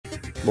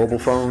mobile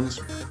phones,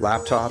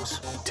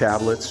 laptops,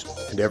 tablets,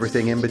 and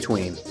everything in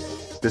between.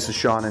 This is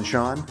Sean and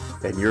Sean,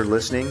 and you're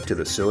listening to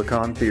the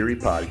Silicon Theory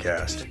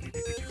Podcast.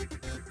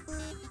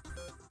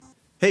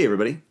 Hey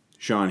everybody,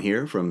 Sean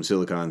here from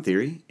Silicon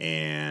Theory,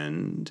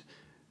 and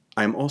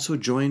I'm also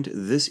joined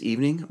this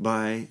evening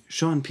by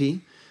Sean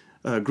P.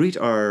 Greet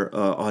our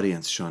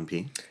audience, Sean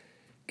P.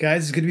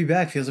 Guys, it's good to be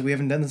back. Feels like we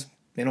haven't done this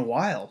in a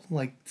while.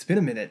 Like, it's been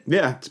a minute.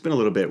 Yeah, it's been a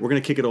little bit. We're going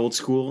to kick it old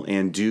school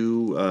and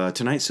do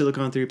tonight's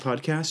Silicon Theory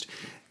podcast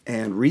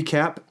and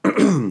recap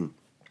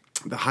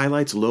the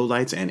highlights,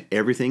 lowlights, and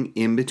everything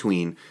in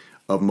between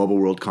of Mobile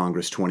World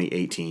Congress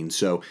 2018.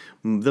 So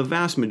the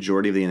vast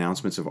majority of the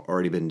announcements have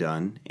already been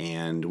done,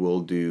 and we'll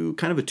do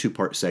kind of a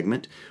two-part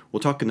segment. We'll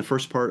talk in the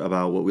first part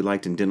about what we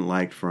liked and didn't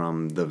like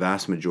from the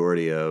vast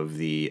majority of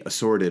the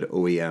assorted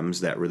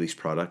OEMs that released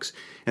products.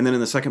 And then in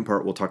the second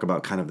part, we'll talk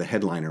about kind of the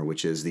headliner,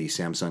 which is the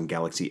Samsung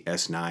Galaxy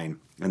S9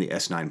 and the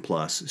S9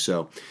 Plus.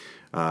 So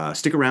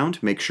stick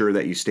around. Make sure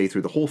that you stay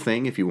through the whole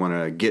thing if you want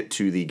to get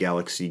to the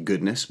Galaxy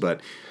goodness. But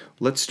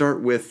let's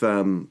start with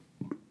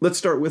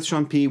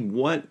Sean P.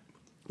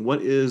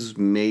 What is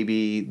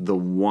maybe the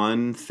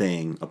one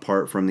thing,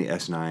 apart from the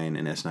S9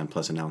 and S9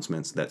 Plus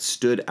announcements, that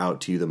stood out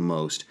to you the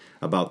most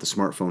about the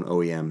smartphone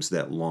OEMs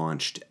that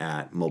launched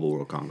at Mobile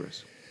World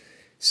Congress?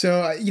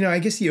 So, I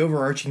guess the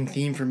overarching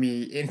theme for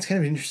me, and it's kind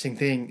of an interesting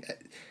thing,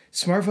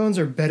 smartphones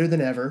are better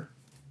than ever.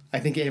 I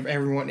think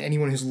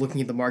anyone who's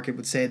looking at the market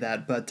would say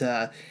that, but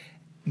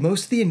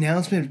most of the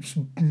announcements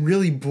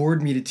really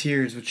bored me to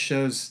tears, which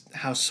shows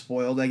how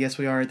spoiled I guess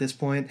we are at this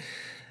point.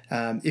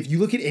 If you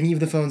look at any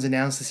of the phones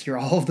announced this year,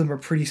 all of them are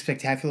pretty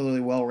spectacularly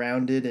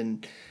well-rounded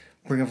and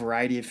bring a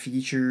variety of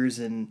features.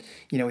 And,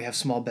 we have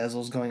small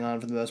bezels going on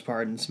for the most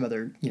part and some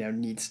other,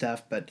 neat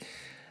stuff. But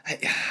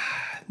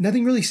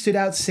nothing really stood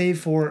out save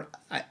for,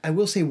 I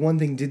will say one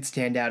thing did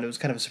stand out. It was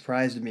kind of a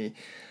surprise to me,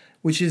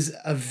 which is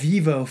a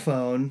Vivo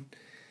phone,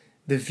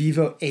 the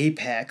Vivo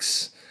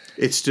Apex.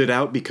 It stood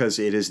out because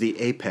it is the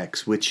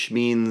apex, which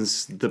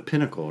means the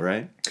pinnacle,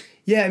 right?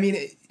 Yeah,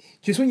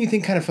 just when you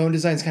think kind of phone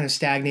design is kind of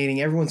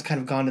stagnating, everyone's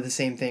kind of gone to the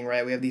same thing,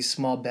 right? We have these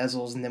small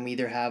bezels, and then we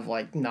either have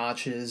like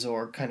notches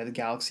or kind of the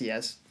Galaxy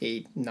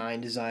S8,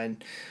 9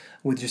 design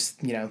with just,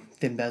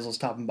 thin bezels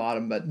top and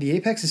bottom. But the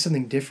Apex is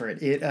something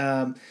different. It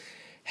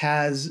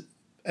has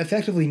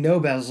effectively no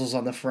bezels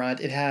on the front.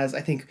 It has,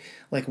 I think,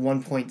 like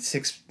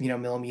 1.6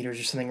 millimeters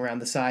or something around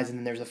the sides, and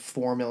then there's a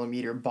 4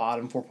 millimeter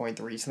bottom,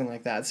 4.3, something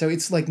like that. So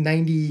it's like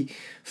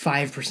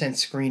 95%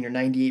 screen or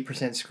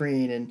 98%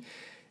 screen, and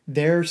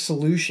their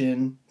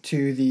solution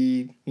to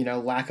the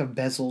lack of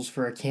bezels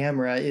for a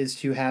camera is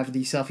to have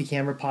the selfie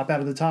camera pop out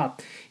of the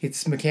top.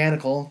 It's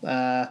mechanical,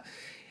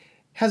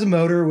 has a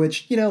motor,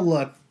 which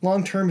look,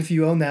 long term, if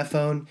you own that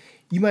phone,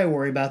 you might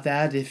worry about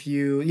that. If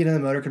the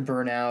motor could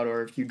burn out,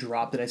 or if you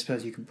dropped it, I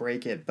suppose you could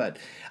break it. But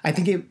I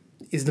think it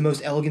is the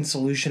most elegant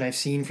solution I've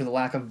seen for the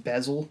lack of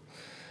bezel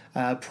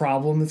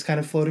problem that's kind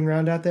of floating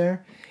around out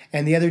there.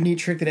 And the other neat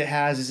trick that it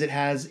has is it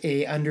has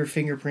a under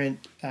screen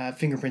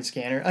fingerprint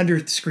scanner,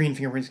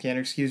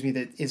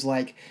 that is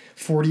like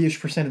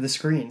 40-ish% of the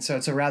screen. So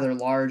it's a rather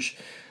large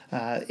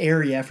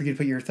area for you to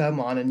put your thumb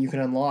on, and you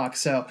can unlock.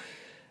 So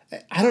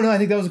I don't know. I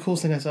think that was the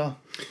coolest thing I saw.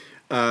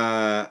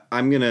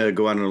 I'm going to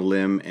go out on a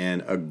limb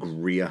and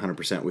agree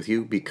 100% with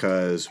you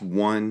because,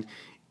 one,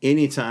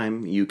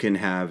 anytime you can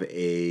have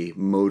a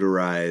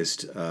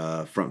motorized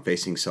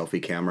front-facing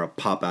selfie camera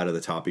pop out of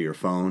the top of your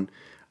phone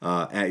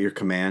at your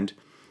command,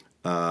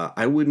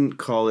 I wouldn't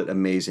call it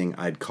amazing.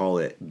 I'd call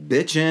it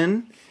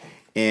bitchin'.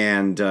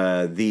 And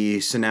the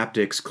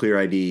Synaptics Clear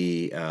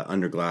ID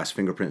under glass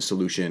fingerprint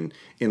solution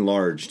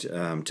enlarged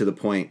to the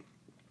point,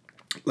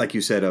 like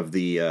you said, of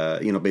the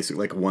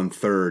basically like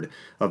 1/3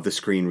 of the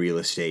screen real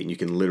estate, and you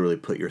can literally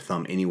put your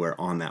thumb anywhere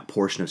on that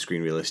portion of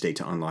screen real estate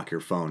to unlock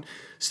your phone.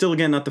 Still,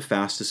 again, not the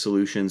fastest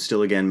solution.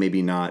 Still, again,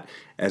 maybe not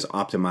as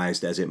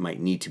optimized as it might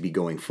need to be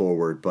going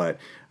forward. But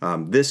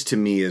this, to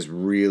me, is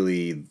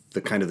really the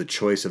kind of the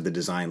choice of the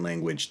design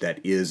language that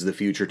is the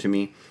future to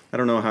me. I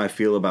don't know how I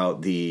feel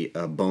about the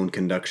bone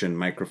conduction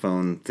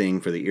microphone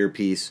thing for the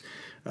earpiece.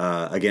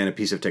 Again, a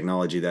piece of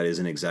technology that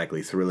isn't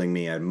exactly thrilling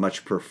me. I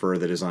much prefer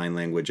the design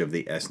language of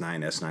the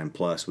S9, S9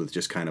 Plus with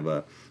just kind of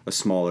a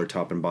smaller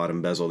top and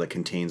bottom bezel that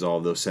contains all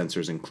of those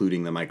sensors,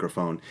 including the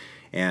microphone.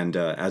 And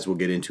as we'll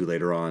get into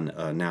later on,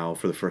 now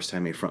for the first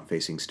time, a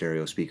front-facing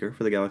stereo speaker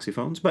for the Galaxy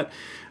phones. But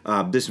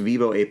this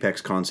Vivo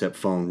Apex concept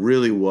phone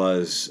really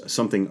was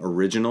something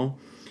original.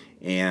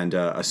 And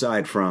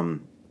aside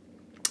from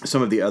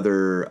some of the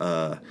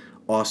other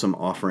awesome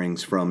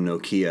offerings from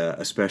Nokia,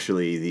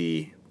 especially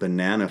the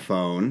Banana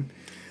phone,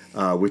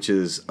 which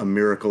is a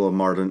miracle of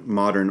modern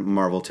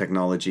Marvel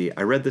technology.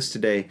 I read this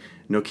today.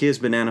 Nokia's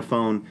Banana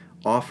phone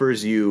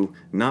offers you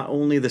not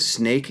only the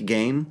Snake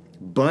game,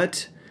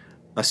 but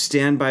a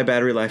standby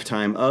battery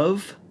lifetime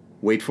of,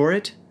 wait for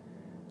it,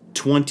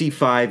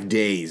 25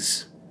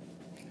 days.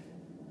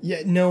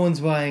 Yeah, no one's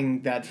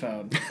buying that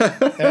phone.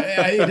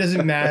 It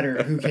doesn't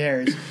matter. Who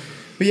cares?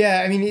 But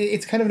yeah, I mean,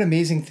 it's kind of an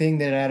amazing thing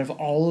that out of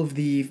all of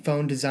the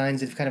phone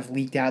designs that have kind of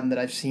leaked out and that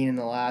I've seen in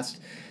the last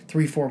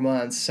 3-4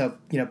 months. So,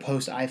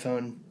 post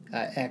iPhone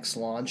X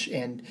launch,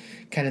 and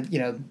kind of,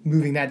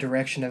 moving that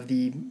direction of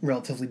the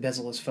relatively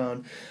bezel-less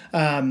phone.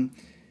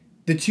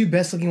 The two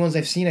best looking ones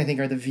I've seen, I think,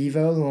 are the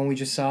Vivo, the one we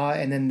just saw,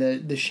 and then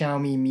the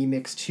Xiaomi Mi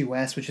Mix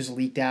 2S, which is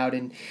leaked out,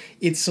 and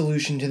its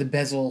solution to the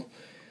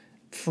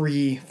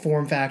bezel-free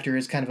form factor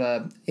is kind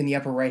of in the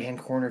upper right-hand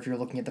corner. If you're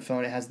looking at the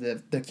phone, it has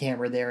the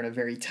camera there in a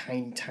very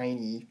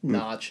tiny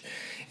notch,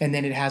 and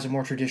then it has a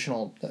more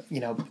traditional,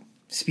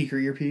 speaker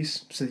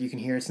earpiece, so that you can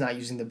hear it's not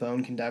using the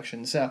bone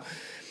conduction. So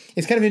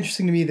it's kind of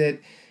interesting to me that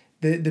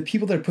the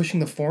people that are pushing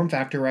the form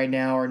factor right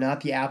now are not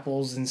the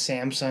Apples and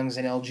Samsungs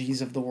and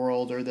LGs of the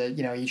world, or the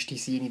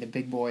HTC, any of the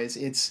big boys.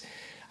 It's,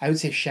 I would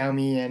say,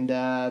 Xiaomi and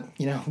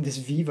this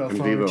Vivo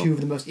phone are two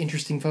of the most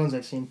interesting phones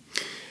I've seen.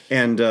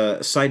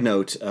 And side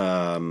note,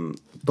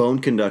 bone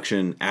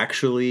conduction,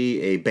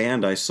 actually a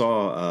band I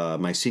saw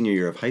my senior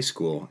year of high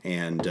school,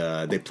 and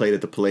they played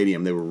at the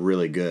Palladium. They were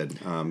really good.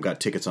 Got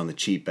tickets on the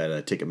cheap at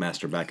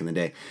Ticketmaster back in the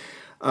day.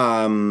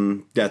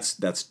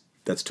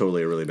 That's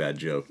totally a really bad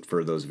joke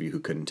for those of you who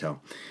couldn't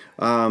tell.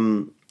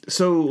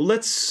 So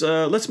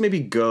let's maybe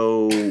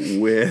go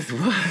with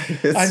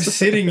what? I'm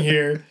sitting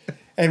here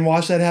and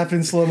watch that happen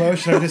in slow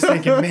motion. I'm just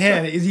thinking,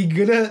 man, is he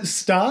gonna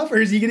stop or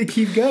is he gonna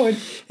keep going?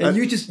 And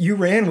you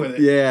ran with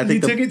it. Yeah, I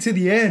think you took it to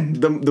the end.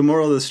 The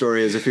moral of the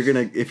story is if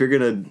you're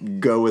gonna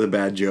go with a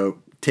bad joke,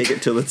 take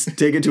it to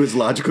its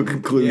logical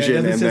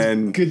conclusion, and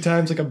then good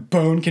times like a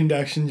bone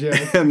conduction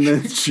joke, and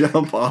then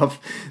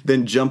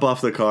jump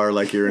off the car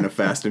like you're in a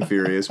Fast and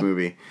Furious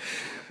movie.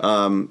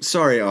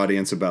 Sorry,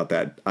 audience, about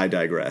that. I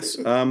digress.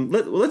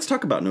 Let's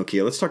talk about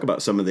Nokia. Let's talk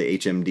about some of the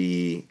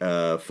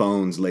HMD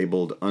phones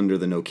labeled under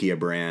the Nokia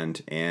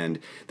brand, and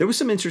there was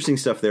some interesting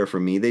stuff there for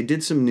me. They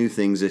did some new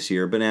things this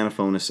year, banana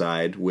phone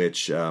aside,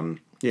 which I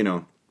don't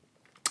know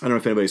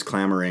if anybody's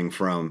clamoring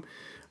for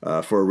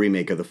a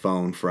remake of the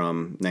phone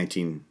from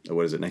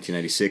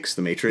 1996,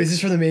 The Matrix? This is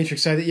from The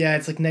Matrix, so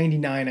it's like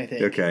 99, I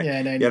think. Okay. Yeah,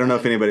 99. Yeah, I don't know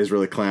if anybody's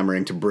really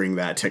clamoring to bring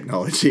that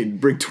technology,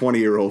 bring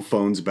 20-year-old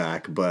phones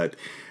back, but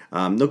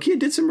Nokia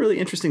did some really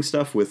interesting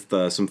stuff with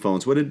some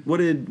phones. What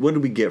did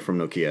we get from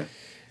Nokia?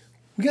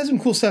 We got some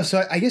cool stuff.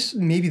 So I guess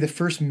maybe the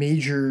first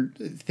major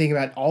thing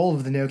about all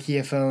of the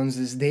Nokia phones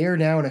is they are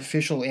now an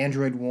official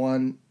Android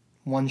One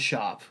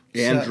shop.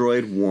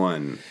 Android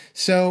One.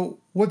 So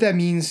what that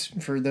means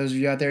for those of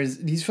you out there is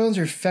these phones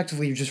are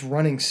effectively just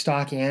running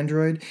stock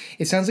Android.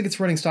 It sounds like it's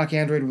running stock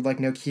Android with like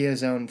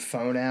Nokia's own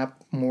phone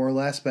app, more or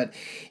less, but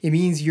it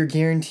means you're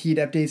guaranteed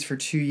updates for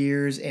 2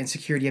 years and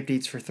security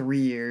updates for 3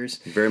 years.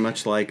 Very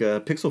much like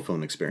a Pixel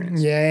phone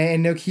experience. Yeah,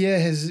 and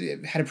Nokia has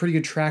had a pretty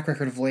good track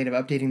record of late of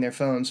updating their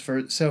phones.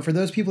 So for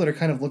those people that are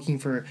kind of looking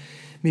for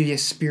maybe a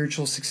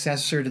spiritual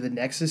successor to the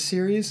Nexus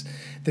series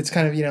that's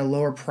kind of,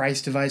 lower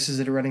price devices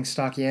that are running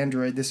stock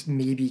Android, this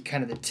may be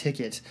kind of the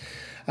ticket.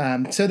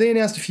 So they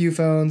announced a few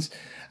phones.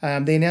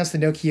 They announced the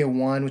Nokia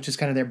One, which is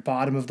kind of their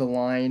bottom of the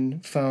line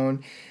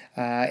phone,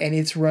 and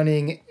it's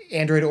running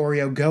Android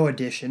Oreo Go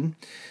edition.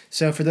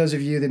 So for those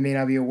of you that may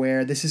not be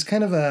aware, this is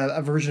kind of a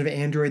version of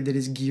Android that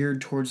is geared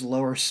towards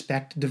lower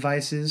spec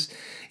devices.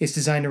 It's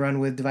designed to run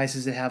with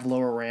devices that have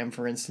lower RAM,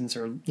 for instance,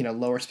 or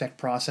lower spec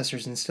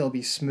processors and still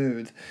be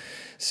smooth.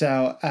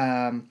 So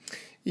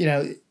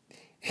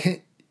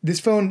this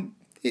phone,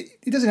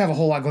 it doesn't have a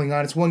whole lot going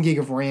on. It's 1 gig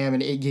of RAM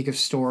and 8 gig of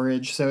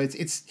storage. So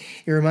it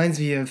reminds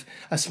me of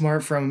a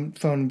smartphone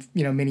phone,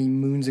 many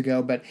moons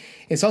ago, but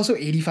it's also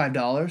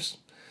 $85.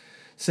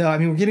 So,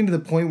 we're getting to the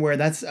point where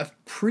that's a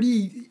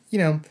pretty,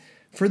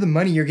 for the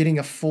money, you're getting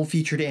a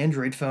full-featured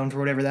Android phone for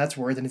whatever that's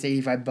worth, and it's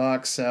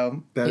 $85.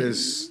 So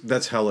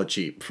that's hella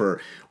cheap for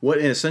what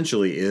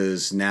essentially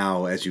is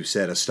now, as you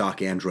said, a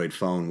stock Android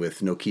phone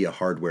with Nokia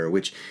hardware,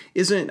 which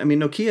isn't.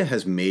 Nokia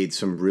has made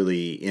some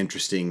really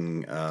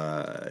interesting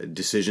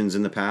decisions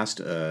in the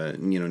past.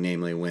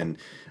 Namely when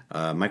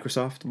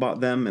Microsoft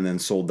bought them and then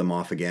sold them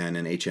off again,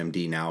 and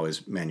HMD now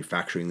is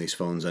manufacturing these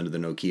phones under the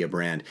Nokia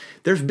brand.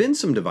 There's been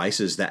some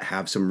devices that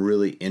have some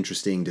really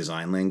interesting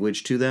design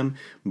language to them,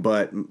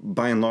 but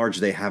by and large,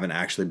 they haven't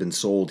actually been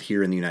sold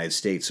here in the United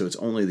States, so it's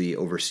only the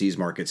overseas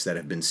markets that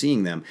have been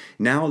seeing them.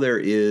 Now there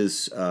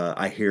is,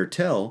 I hear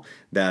tell,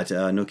 that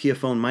a Nokia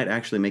phone might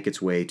actually make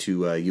its way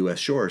to U.S.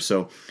 shores,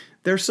 so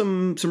there's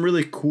some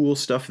really cool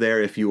stuff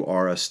there if you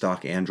are a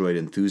stock Android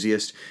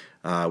enthusiast.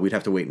 We'd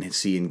have to wait and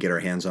see and get our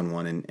hands on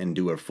one and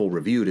do a full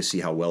review to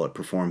see how well it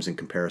performs in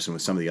comparison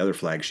with some of the other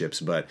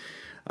flagships. But,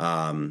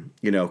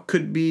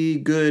 could be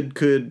good,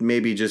 could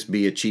maybe just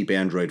be a cheap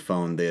Android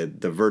phone. The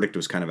verdict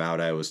was kind of out.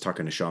 I was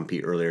talking to Sean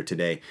Pete earlier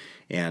today,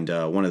 and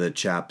one of the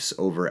chaps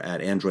over at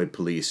Android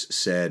Police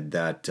said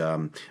that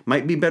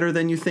might be better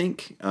than you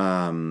think,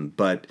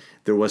 but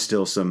there was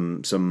still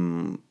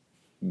some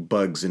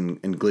bugs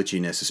and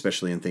glitchiness,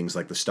 especially in things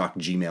like the stock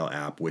Gmail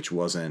app, which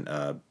wasn't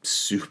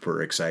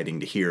super exciting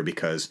to hear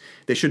because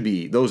those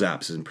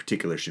apps in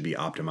particular should be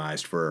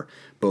optimized for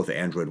both the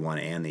Android One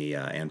and the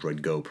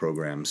Android Go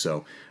program.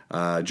 So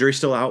Jury's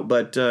still out,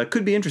 but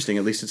could be interesting.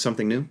 At least it's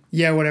something new.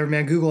 Yeah, whatever,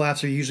 man. Google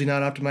apps are usually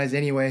not optimized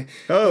anyway.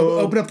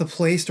 Open up the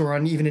Play Store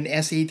on even an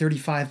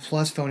S835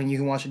 Plus phone, and you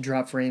can watch it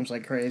drop frames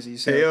like crazy.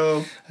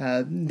 So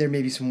there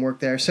may be some work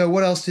there. So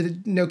what else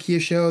did Nokia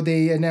show?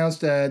 They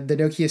announced the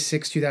Nokia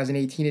 6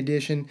 2018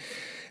 edition.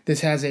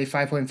 This has a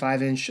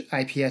 5.5-inch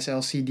IPS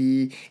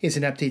LCD. It's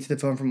an update to the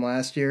phone from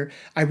last year.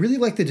 I really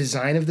like the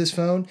design of this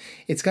phone.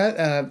 It's got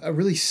a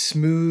really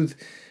smooth...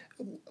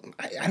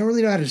 I don't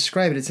really know how to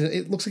describe it.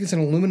 It looks like it's an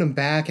aluminum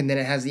back, and then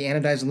it has the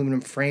anodized aluminum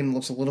frame that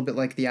looks a little bit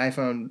like the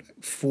iPhone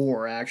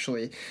 4,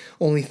 actually,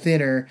 only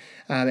thinner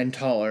and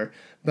taller.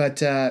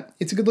 But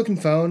it's a good-looking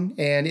phone,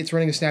 and it's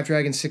running a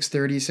Snapdragon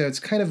 630, so it's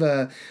kind of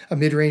a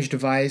mid-range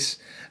device.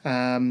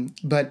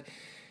 But...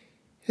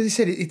 as I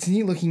said, it's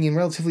neat looking and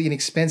relatively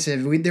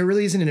inexpensive. There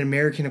really isn't an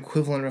American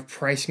equivalent of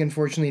pricing,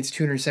 unfortunately. It's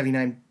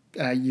 279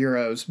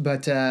 euros.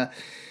 But,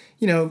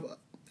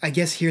 I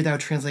guess here that would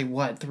translate,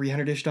 what,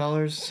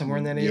 $300-ish, somewhere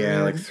in that area?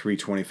 Yeah, like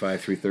 $325,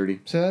 $330.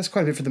 So that's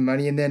quite a bit for the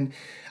money. And then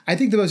I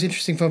think the most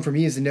interesting phone for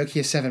me is the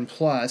Nokia 7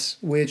 Plus,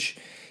 which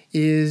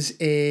is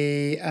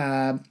a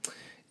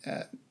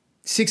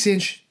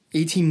 6-inch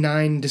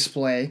 18.9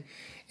 display.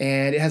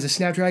 And it has a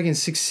Snapdragon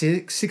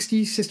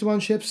 660 system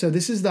on chip. So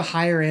this is the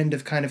higher end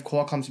of kind of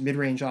Qualcomm's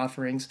mid-range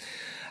offerings.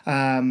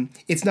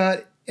 It's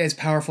not as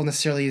powerful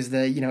necessarily as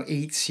the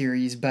 8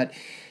 series, but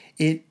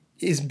it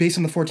is based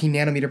on the 14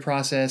 nanometer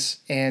process,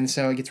 and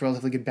so it gets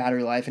relatively good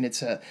battery life. And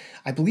it's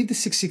I believe the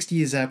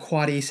 660 is a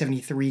Quad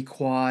A73,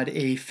 Quad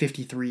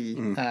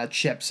A53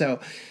 chip. So,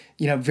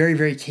 very,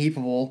 very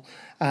capable.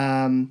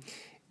 The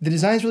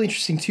design is really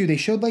interesting too. They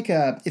showed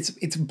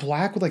it's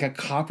black with like a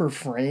copper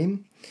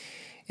frame.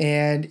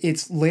 And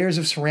it's layers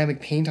of ceramic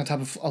paint on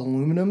top of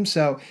aluminum,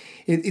 so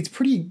it's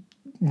pretty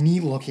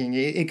neat looking.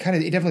 It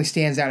definitely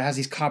stands out. It has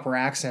these copper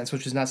accents,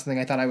 which is not something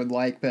I thought I would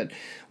like, but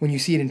when you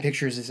see it in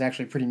pictures, it's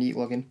actually pretty neat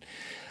looking.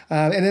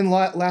 And then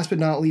last but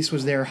not least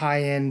was their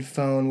high-end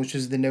phone, which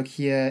is the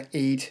Nokia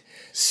 8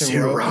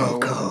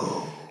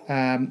 Sirocco.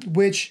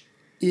 Which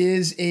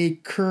is a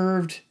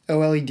curved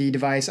OLED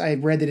device. I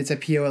read that it's a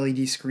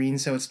POLED screen,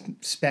 so it's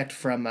spec'd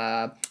from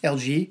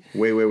LG.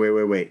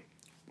 Wait.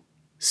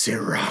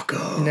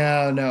 Sirocco.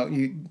 No,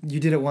 you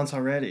did it once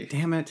already.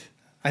 Damn it.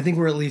 I think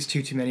we're at least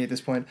too many at this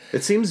point.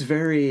 It seems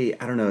very,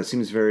 I don't know, it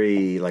seems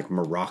very like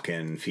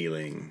Moroccan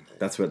feeling.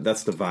 That's the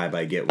vibe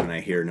I get when I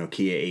hear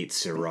Nokia 8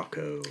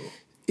 Sirocco.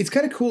 It's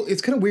kind of cool.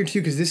 It's kind of weird too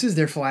because this is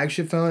their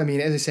flagship phone. I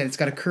mean, as I said, it's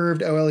got a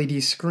curved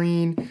OLED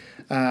screen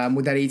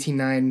with that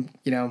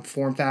 18.9,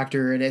 form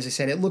factor. And as I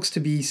said, it looks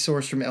to be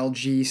sourced from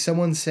LG.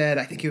 Someone said,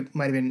 I think it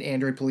might have been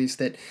Android Police,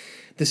 that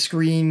the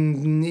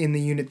screen in the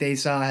unit they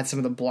saw had some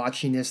of the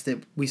blotchiness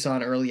that we saw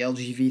in early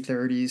LG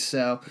V30s.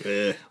 So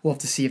we'll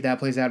have to see if that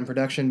plays out in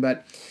production.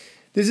 But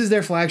this is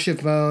their flagship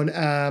phone.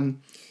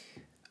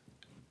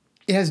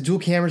 It has dual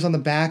cameras on the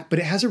back, but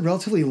it has a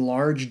relatively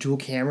large dual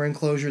camera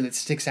enclosure that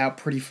sticks out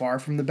pretty far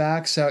from the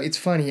back. So it's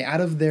funny.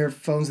 Out of their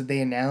phones that they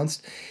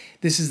announced,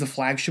 this is the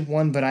flagship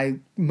one, but I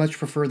much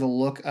prefer the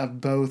look of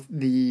both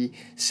the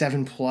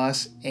 7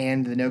 Plus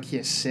and the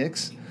Nokia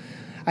 6.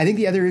 I think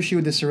the other issue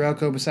with the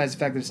Sirocco, besides the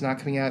fact that it's not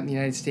coming out in the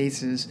United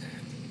States, is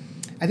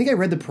I think I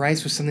read the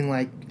price was something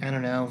like, I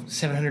don't know,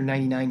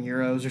 799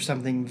 euros or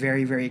something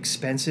very, very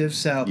expensive.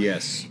 So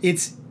yes,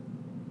 it's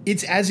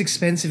as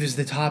expensive as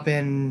the top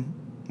end,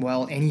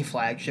 well, any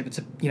flagship. It's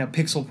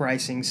Pixel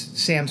pricing,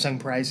 Samsung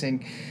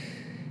pricing.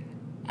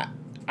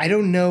 I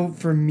don't know,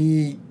 for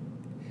me,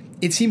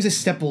 it seems a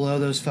step below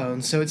those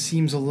phones, so it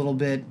seems a little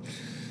bit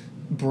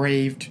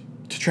brave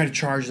to try to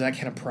charge that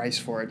kind of price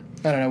for it.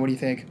 I don't know. What do you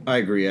think? I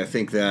agree. I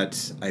think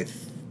that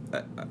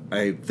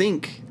I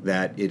think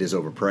that it is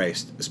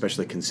overpriced,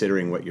 especially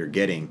considering what you're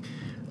getting.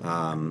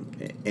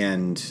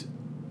 And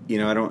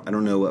I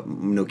don't know what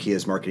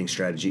Nokia's marketing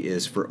strategy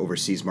is for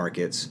overseas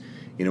markets.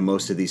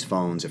 Most of these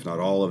phones, if not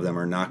all of them,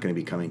 are not going to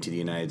be coming to the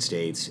United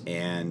States,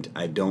 and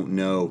I don't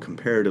know,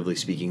 comparatively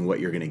speaking,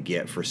 what you're going to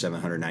get for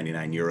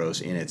 799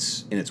 euros in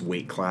its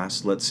weight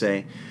class, let's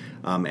say.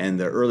 And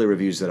the early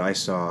reviews that I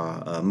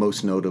saw,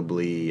 most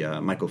notably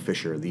Michael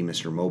Fisher, the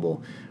Mr.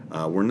 Mobile,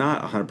 were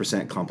not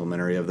 100%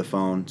 complimentary of the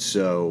phone.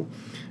 So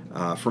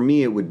for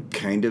me, it would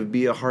kind of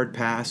be a hard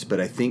pass,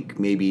 but I think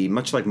maybe,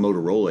 much like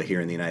Motorola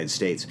here in the United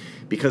States,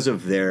 because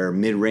of their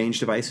mid-range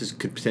devices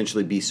could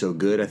potentially be so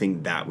good, I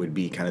think that would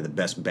be kind of the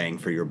best bang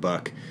for your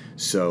buck.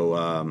 So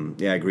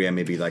I agree.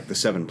 Maybe like the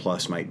 7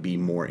 Plus might be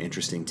more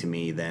interesting to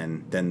me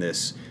than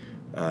this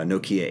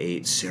Nokia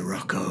 8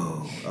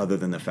 Sirocco, other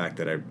than the fact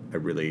that I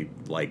really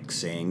like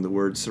saying the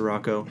word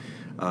Sirocco,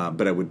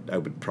 but I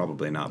would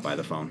probably not buy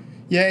the phone.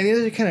 Yeah, and the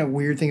other kind of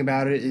weird thing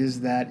about it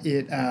is that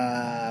it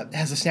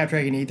has a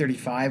Snapdragon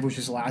 835, which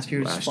is last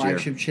year's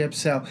flagship chip.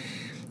 So,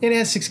 and it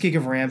has 6 gig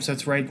of RAM, so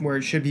it's right where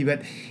it should be.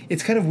 But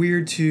it's kind of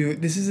weird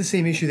this is the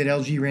same issue that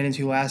LG ran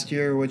into last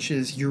year, which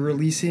is you're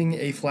releasing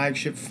a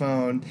flagship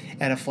phone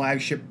at a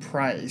flagship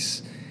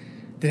price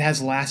that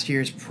has last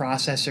year's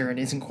processor and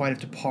isn't quite up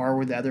to par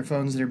with the other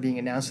phones that are being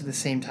announced at the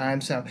same time.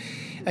 So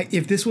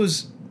if this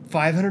was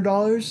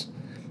 $500,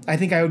 I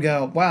think I would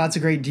go, wow, that's a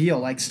great deal.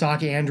 Like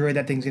stock Android,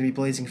 that thing's going to be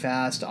blazing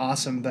fast,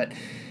 awesome. But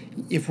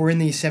if we're in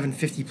the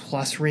 750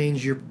 plus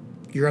range,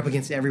 you're up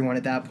against everyone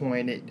at that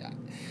point.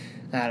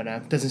 I don't know.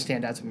 It doesn't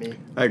stand out to me.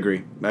 I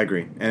agree.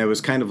 And it was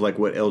kind of like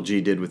what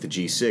LG did with the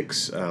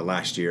G6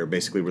 last year,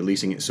 basically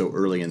releasing it so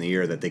early in the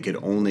year that they could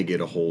only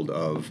get a hold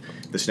of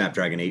the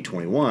Snapdragon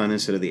 821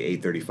 instead of the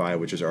 835,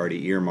 which is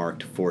already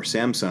earmarked for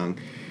Samsung.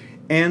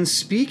 And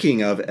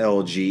speaking of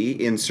LG,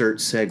 insert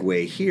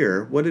segue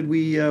here. What did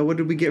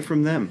we get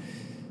from them?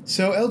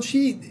 So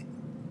LG,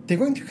 they're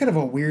going through kind of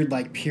a weird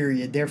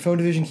period. Their phone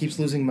division keeps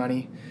losing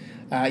money.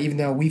 Even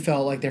though we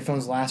felt like their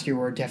phones last year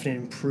were a definite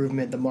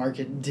improvement, the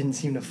market didn't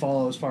seem to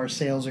follow as far as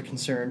sales are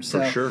concerned.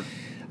 So, for sure.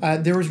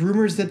 There was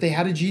rumors that they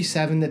had a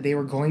G7 that they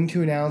were going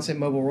to announce at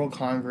Mobile World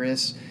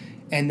Congress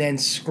and then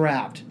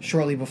scrapped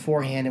shortly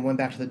beforehand and went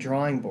back to the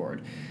drawing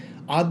board.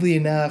 Oddly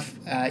enough,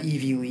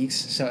 EV Leaks,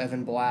 so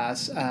Evan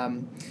Blass,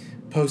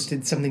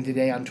 posted something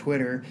today on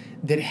Twitter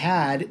that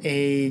had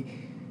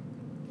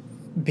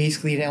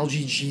basically an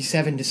LG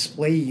G7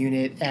 display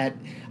unit at,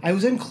 I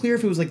was unclear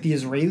if it was the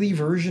Israeli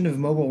version of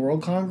Mobile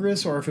World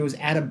Congress or if it was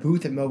at a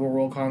booth at Mobile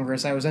World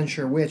Congress. I was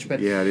unsure which,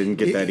 but yeah, I didn't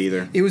get that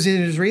either. It was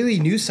an Israeli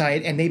news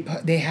site, and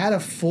they had a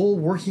full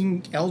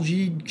working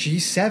LG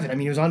G7. I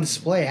mean, it was on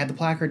display, it had the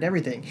placard and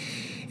everything,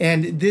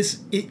 and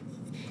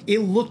it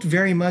looked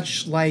very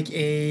much like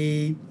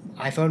a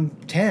iPhone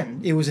 10.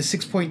 It was a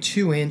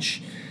 6.2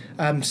 inch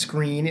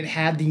screen. It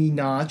had the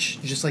notch,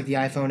 just like the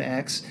iPhone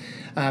X.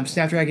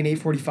 Snapdragon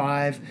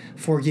 845,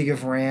 4 gig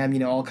of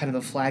RAM, all kind of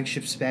the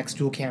flagship specs,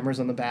 dual cameras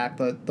on the back,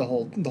 the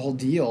whole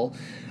deal.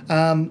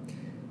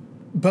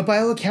 But by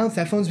all accounts,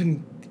 that phone's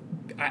been,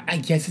 I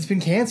guess it's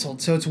been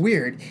canceled, so it's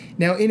weird.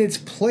 Now, in its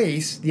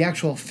place, the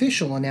actual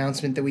official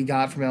announcement that we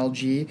got from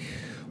LG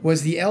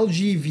was the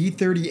LG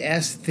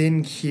V30S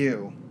Thin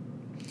Q,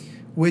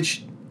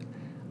 which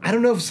I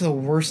don't know if it's the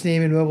worst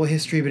name in mobile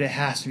history, but it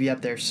has to be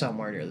up there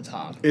somewhere near the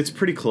top. It's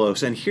pretty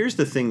close, and here's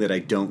the thing that I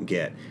don't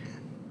get.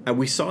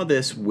 We saw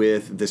this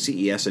with the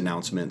CES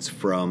announcements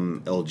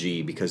from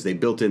LG because they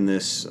built in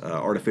this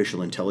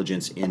artificial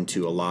intelligence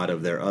into a lot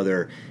of their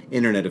other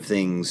Internet of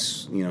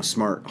Things,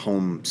 smart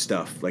home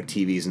stuff like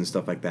TVs and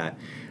stuff like that.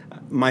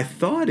 My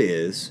thought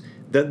is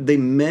that they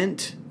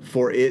meant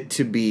for it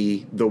to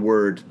be the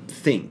word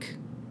think.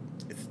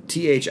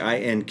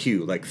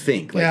 THINQ, like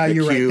think. Like yeah, the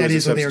you're Q right. That is a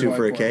is what they were substitute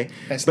for a going K.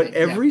 That's But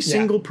every yeah.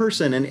 single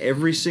person and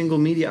every single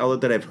media outlet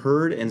that I've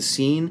heard and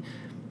seen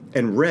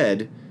and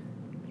read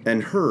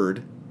and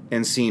heard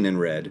and seen and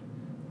read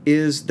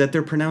is that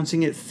they're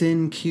pronouncing it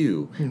Thin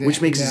Q,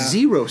 which makes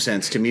zero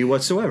sense to me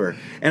whatsoever.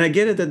 And I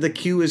get it that the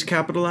Q is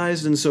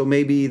capitalized, and so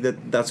maybe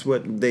that's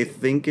what they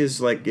think is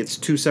it's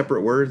two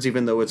separate words,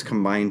 even though it's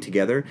combined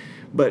together.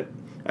 But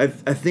I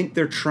think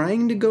they're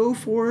trying to go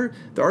for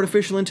the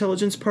artificial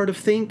intelligence part of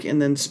think, and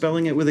then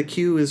spelling it with a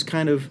Q is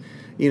kind of,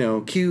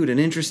 cute and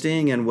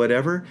interesting and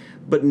whatever.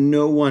 But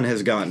no one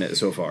has gotten it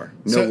so far.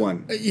 No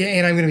one. Yeah,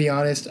 and I'm going to be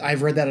honest.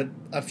 I've read that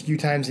a few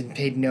times and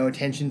paid no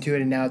attention to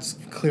it, and now it's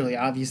clearly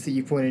obvious that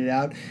you pointed it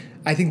out.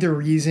 I think the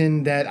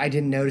reason that I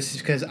didn't notice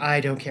is because I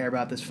don't care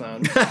about this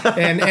phone,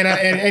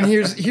 and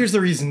here's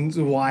the reason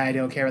why I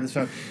don't care about this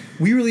phone.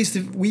 We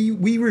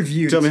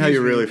reviewed. Tell me how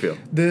you really feel.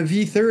 The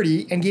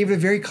V30 and gave it a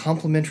very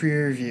complimentary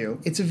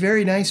review. It's a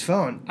very nice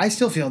phone. I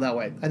still feel that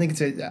way. I think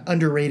it's an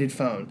underrated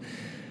phone,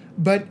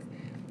 but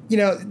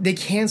they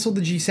canceled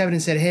the G7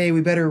 and said, hey, we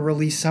better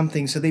release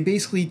something. So they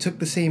basically took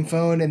the same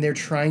phone and they're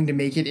trying to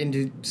make it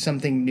into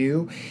something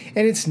new.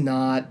 And it's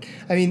not.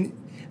 I mean,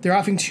 they're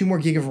offering 2 more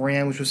gig of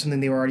RAM, which was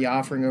something they were already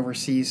offering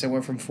overseas. So it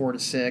went from 4 to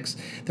 6.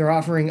 They're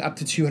offering up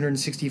to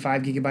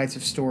 265 gigabytes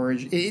of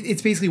storage.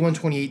 It's basically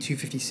 128,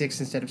 256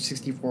 instead of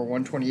 64,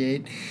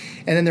 128.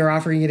 And then they're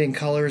offering it in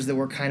colors that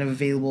were kind of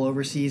available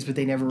overseas, but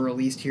they never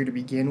released here to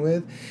begin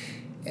with.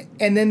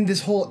 And then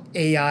this whole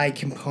AI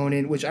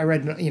component, which I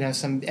read,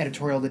 some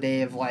editorial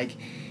today of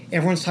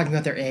everyone's talking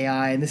about their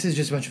AI, and this is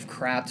just a bunch of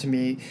crap to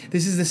me.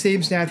 This is the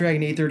same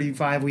Snapdragon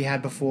 835 we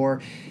had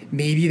before.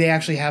 Maybe they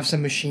actually have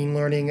some machine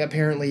learning.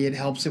 Apparently it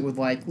helps it with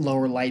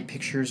lower light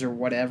pictures or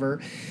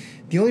whatever.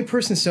 The only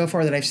person so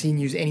far that I've seen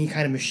use any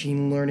kind of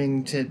machine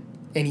learning to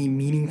any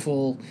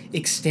meaningful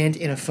extent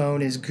in a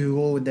phone is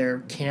Google with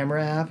their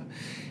camera app.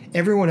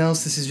 Everyone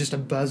else, this is just a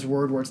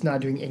buzzword where it's not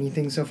doing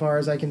anything so far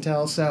as I can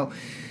tell. So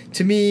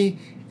to me,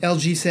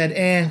 LG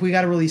said, we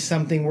got to release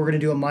something. We're going to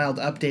do a mild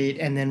update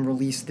and then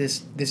release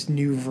this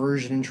new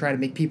version and try to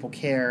make people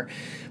care.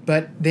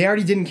 But they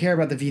already didn't care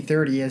about the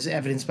V30 as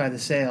evidenced by the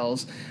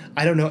sales.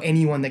 I don't know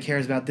anyone that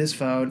cares about this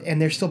phone,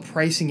 and they're still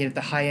pricing it at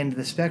the high end of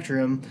the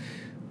spectrum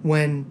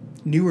when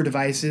newer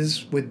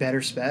devices with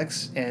better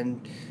specs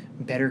and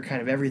better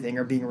kind of everything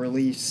are being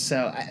released.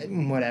 So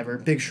whatever,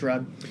 big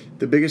shrug.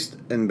 The biggest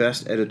and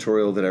best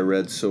editorial that I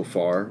read so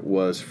far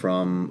was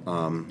from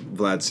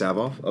Vlad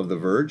Savov of The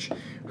Verge,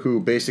 who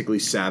basically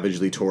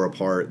savagely tore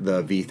apart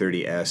the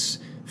V30S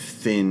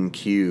Thin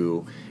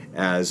Q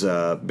as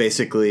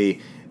basically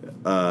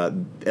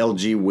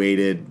LG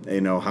waited,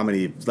 how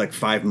many,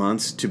 5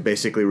 months to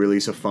basically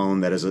release a phone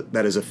that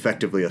is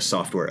effectively a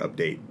software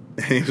update.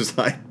 And he was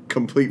like,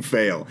 complete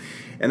fail.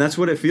 And that's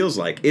what it feels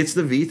like. It's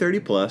the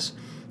V30 Plus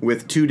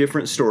with 2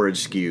 different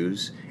storage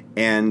SKUs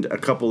and a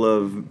couple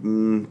of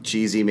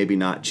cheesy, maybe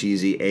not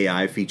cheesy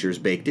AI features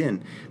baked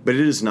in. But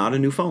it is not a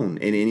new phone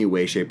in any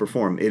way, shape, or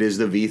form. It is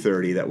the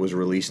V30 that was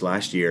released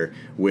last year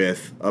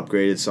with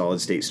upgraded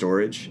solid-state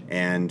storage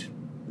and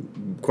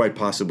quite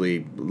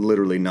possibly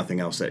literally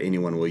nothing else that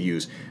anyone will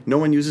use. No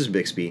one uses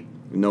Bixby.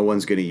 No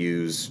one's going to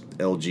use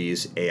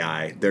LG's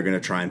AI. They're going to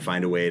try and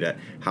find a way to,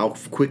 how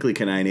quickly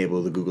can I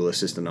enable the Google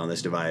Assistant on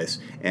this device,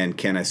 and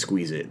can I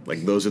squeeze it?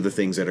 Like, those are the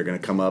things that are going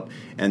to come up.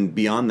 And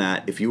beyond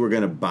that, if you were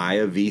going to buy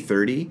a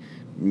V30,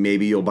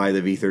 maybe you'll buy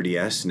the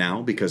V30S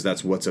now because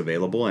that's what's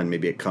available, and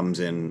maybe it comes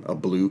in a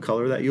blue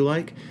color that you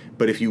like.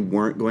 But if you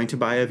weren't going to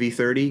buy a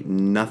V30,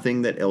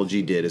 nothing that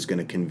LG did is going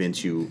to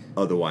convince you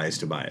otherwise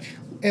to buy it.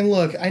 And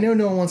look, I know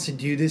no one wants to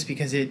do this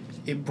because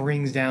it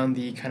brings down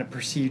the kind of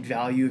perceived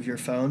value of your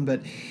phone, but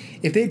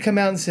if they'd come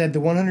out and said the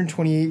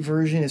 128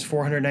 version is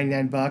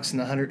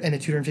 $499 and the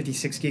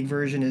 256 gig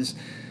version is,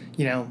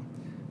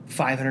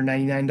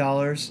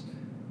 $599,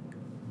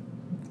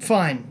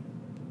 fine.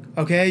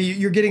 Okay,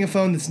 you're getting a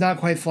phone that's not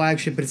quite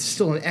flagship, but it's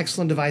still an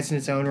excellent device in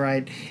its own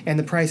right, and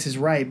the price is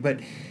right.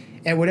 But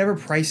at whatever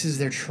prices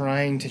they're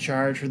trying to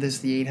charge for this,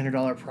 the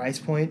 $800 price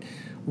point,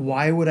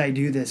 why would I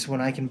do this when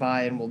I can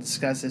buy, and we'll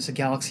discuss this, a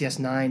Galaxy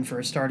S9 for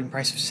a starting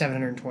price of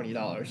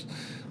 $720?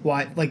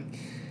 Why? Like,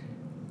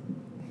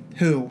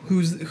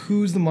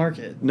 who's the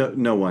market?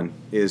 No one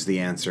is the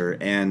answer,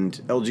 and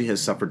LG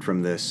has suffered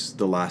from this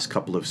the last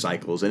couple of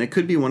cycles, and it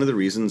could be one of the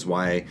reasons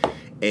why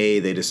they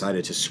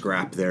decided to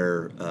scrap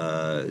their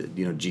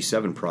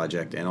G7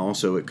 project, and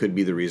also it could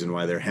be the reason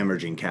why they're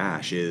hemorrhaging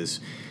cash. Is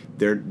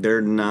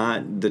they're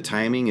not, the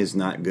timing is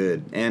not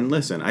good. And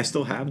listen, I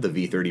still have the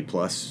V30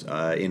 Plus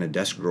in a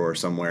desk drawer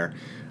somewhere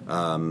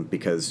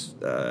because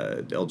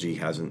LG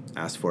hasn't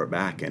asked for it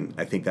back, and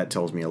I think that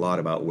tells me a lot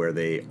about where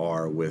they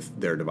are with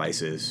their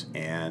devices.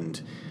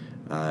 And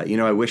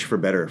I wish for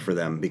better for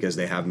them because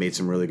they have made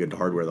some really good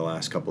hardware the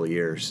last couple of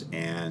years,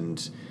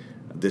 and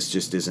this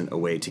just isn't a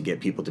way to get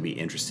people to be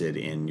interested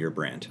in your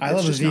brand. I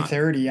love the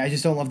V30. I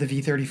just don't love the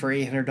V30 for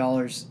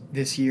 $800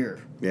 this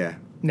year. Yeah.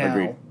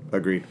 Now.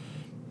 Agreed.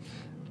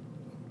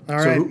 All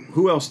so right.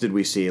 who else did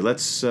we see?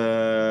 Let's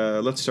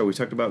start. We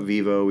talked about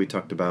Vivo. We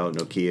talked about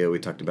Nokia. We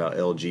talked about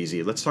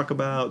LG. Let's talk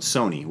about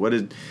Sony.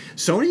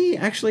 Sony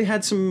actually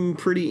had some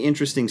pretty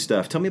interesting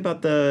stuff. Tell me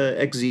about the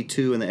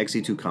XZ2 and the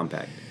XZ2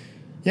 Compact.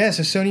 Yeah,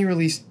 so Sony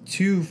released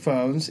 2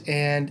 phones,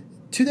 and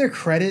to their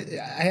credit,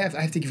 I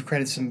have to give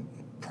credit some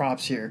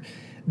props here.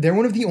 They're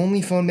one of the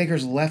only phone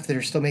makers left that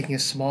are still making a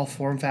small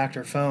form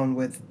factor phone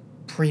with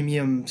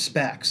premium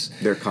specs.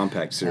 Their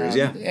compact series,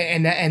 yeah.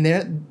 And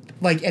they're,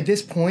 like, at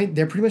this point,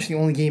 they're pretty much the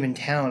only game in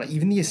town.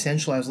 Even the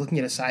Essential, I was looking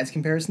at a size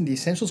comparison, the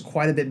Essential's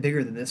quite a bit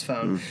bigger than this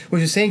phone,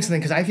 which is saying something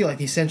because I feel like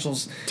the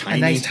Essential's tiny. A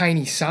nice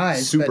tiny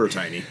size. Super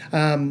tiny.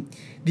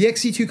 The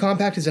XZ2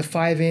 Compact is a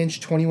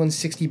 5-inch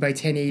 2160 by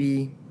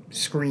 1080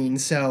 screen.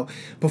 So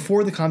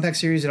before the Compact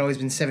series, it had always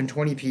been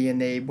 720p,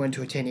 and they went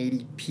to a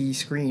 1080p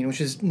screen, which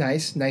is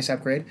nice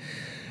upgrade.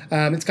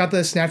 It's got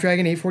the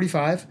Snapdragon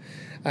 845.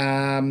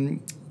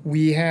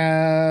 We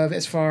have,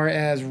 as far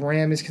as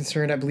RAM is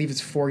concerned, I believe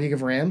it's 4 gig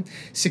of RAM,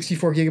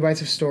 64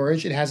 gigabytes of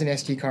storage. It has an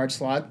SD card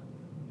slot.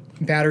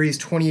 Battery is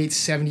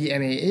 2870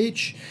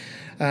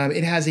 mAh.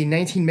 It has a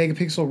 19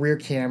 megapixel rear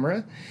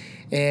camera,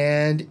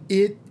 and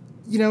the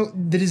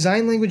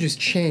design language has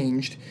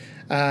changed.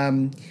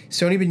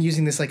 Sony been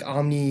using this like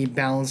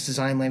omni-balanced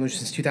design language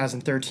since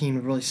 2013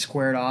 with really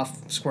squared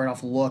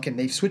off look, and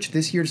they've switched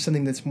this year to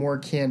something that's more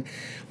akin.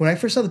 When I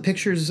first saw the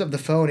pictures of the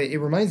phone, it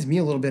reminds me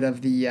a little bit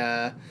of the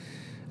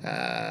U11.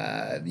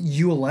 I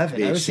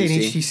would say an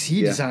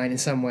HTC design in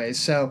some ways.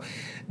 So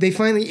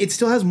it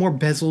still has more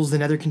bezels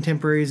than other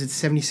contemporaries. It's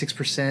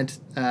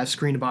 76%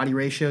 screen to body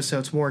ratio, so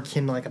it's more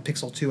akin to like a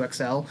Pixel 2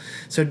 XL.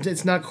 So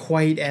it's not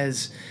quite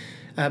as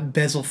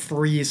bezel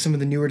free as some of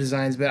the newer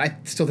designs, but I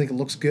still think it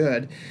looks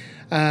good.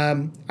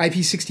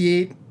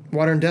 IP68,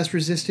 water and dust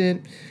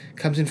resistant,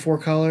 comes in 4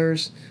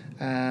 colors.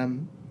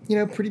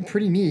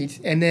 Pretty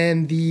neat. And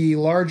then the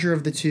larger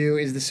of the two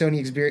is the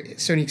Sony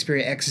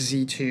Xperia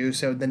XZ2,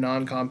 so the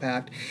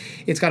non-compact.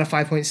 It's got a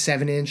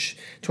 5.7-inch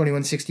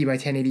 2160 by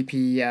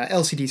 1080p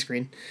LCD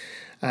screen.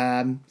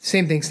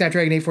 Same thing,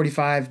 Snapdragon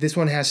 845. This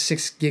one has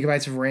 6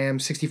 gigabytes of RAM,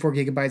 64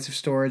 gigabytes of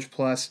storage,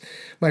 plus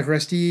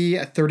microSD,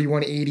 a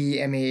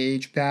 3180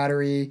 mAh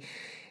battery,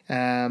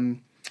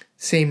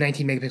 same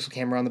 19 megapixel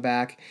camera on the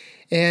back.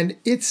 And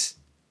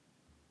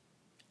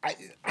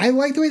I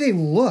like the way they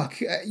look.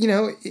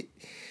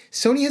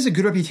 Sony has a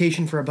good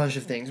reputation for a bunch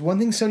of things. One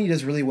thing Sony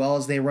does really well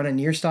is they run a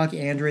near-stock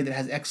Android that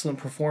has excellent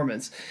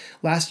performance.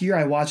 Last year,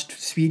 I watched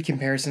speed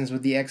comparisons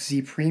with the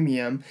XZ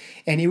Premium,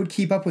 and it would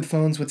keep up with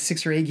phones with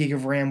 6 or 8 gig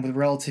of RAM with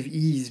relative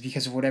ease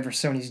because of whatever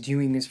Sony's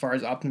doing as far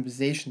as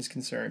optimization is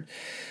concerned.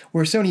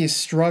 Where Sony has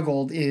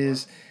struggled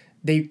is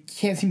they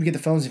can't seem to get the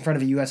phones in front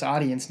of a U.S.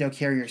 audience. No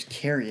carriers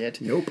carry it.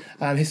 Nope.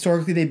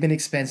 Historically, they've been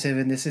expensive,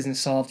 and this isn't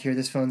solved here.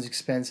 This phone's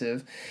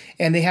expensive.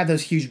 And they have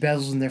those huge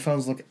bezels, and their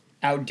phones look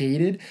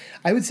outdated.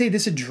 I would say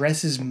this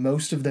addresses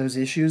most of those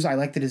issues. I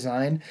like the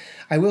design.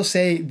 I will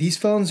say these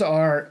phones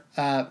are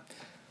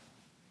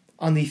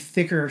on the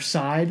thicker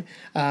side.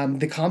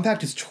 The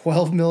compact is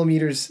 12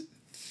 millimeters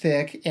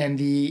thick, and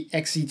the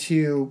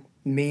XE2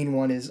 main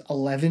one is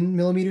 11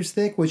 millimeters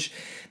thick, which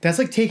that's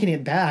like taking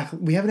it back.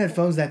 We haven't had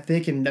phones that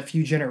thick in a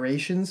few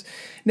generations.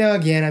 Now,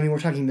 again, I mean, we're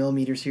talking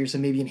millimeters here, so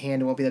maybe in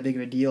hand it won't be that big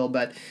of a deal,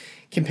 but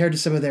compared to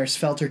some of their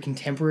Svelter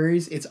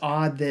contemporaries, it's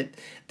odd that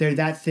they're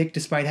that thick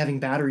despite having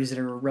batteries that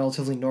are a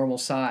relatively normal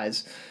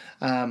size.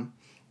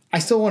 I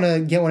still want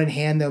to get one in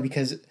hand, though,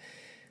 because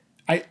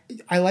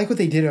I like what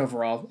they did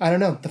overall. I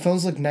don't know. The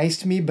phones look nice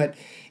to me, but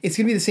it's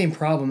going to be the same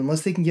problem.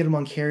 Unless they can get them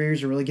on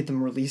carriers or really get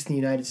them released in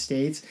the United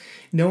States,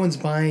 no one's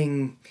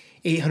buying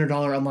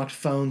 $800 unlocked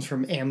phones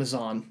from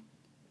Amazon.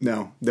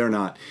 No, they're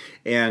not.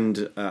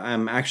 And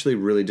I'm actually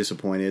really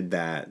disappointed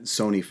that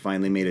Sony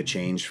finally made a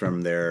change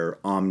from their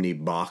Omni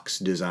box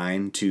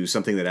design to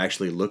something that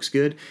actually looks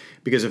good.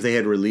 Because if they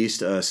had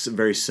released a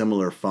very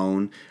similar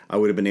phone, I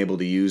would have been able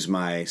to use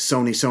my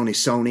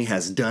Sony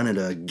has done it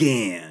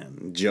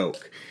again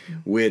joke,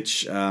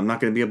 which I'm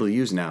not going to be able to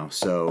use now.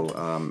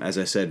 So, as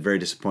I said, very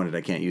disappointed I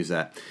can't use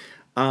that.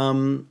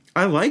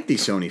 I like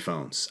these Sony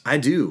phones. I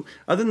do.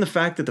 Other than the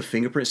fact that the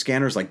fingerprint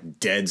scanner is like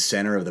dead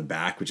center of the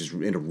back, which is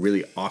in a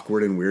really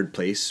awkward and weird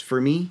place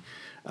for me.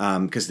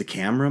 Because the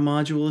camera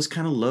module is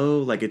kind of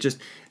low. Like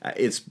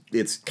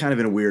it's kind of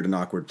in a weird and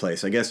awkward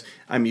place. I guess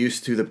I'm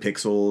used to the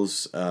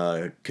Pixels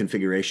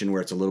configuration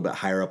where it's a little bit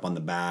higher up on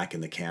the back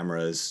and the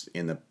cameras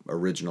in the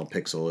original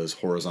Pixel is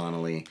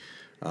horizontally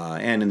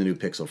and in the new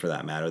Pixel for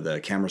that matter, the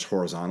camera's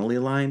horizontally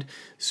aligned.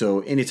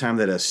 So anytime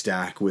that a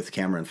stack with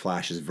camera and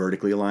flash is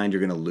vertically aligned, you're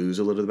going to lose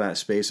a little bit of that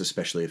space,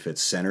 especially if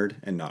it's centered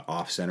and not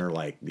off-center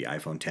like the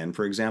iPhone X,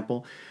 for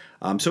example.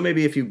 So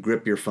maybe if you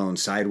grip your phone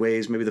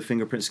sideways, maybe the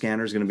fingerprint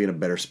scanner is going to be in a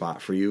better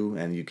spot for you,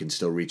 and you can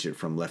still reach it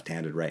from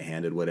left-handed,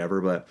 right-handed, whatever.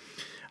 But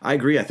I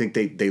agree. I think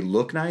they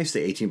look nice.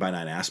 The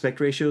 18:9 aspect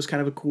ratio is kind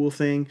of a cool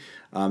thing.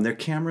 Their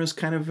cameras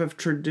kind of have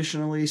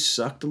traditionally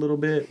sucked a little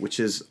bit, which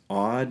is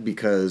odd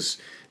because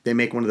they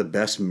make one of the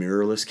best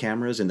mirrorless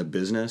cameras in the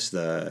business.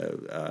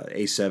 The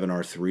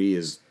A7R3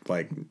 is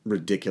like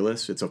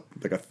ridiculous. It's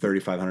like a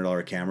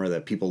 $3,500 camera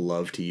that people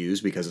love to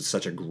use because it's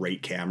such a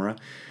great camera.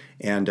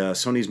 And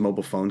Sony's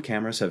mobile phone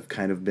cameras have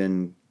kind of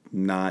been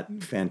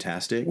not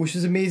fantastic. Which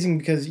is amazing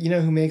because you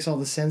know who makes all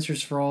the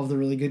sensors for all of the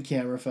really good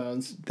camera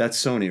phones?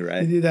 That's Sony,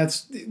 right?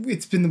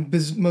 It's been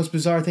the most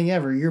bizarre thing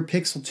ever. Your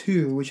Pixel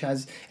 2, which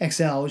has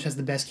XL, which has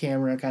the best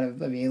camera kind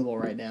of available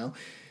right now,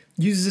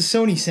 uses a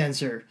Sony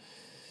sensor.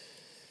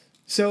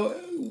 So,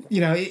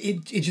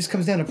 it just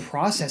comes down to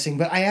processing.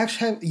 But I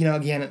actually have,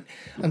 again,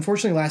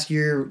 unfortunately last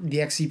year,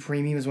 the XC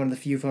Premium is one of the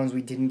few phones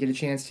we didn't get a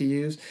chance to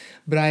use.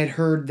 But I had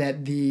heard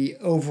that the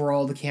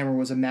camera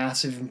was a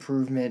massive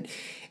improvement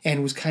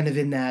and was kind of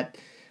in that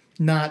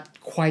not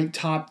quite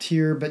top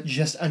tier, but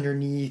just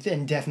underneath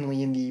and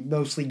definitely in the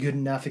mostly good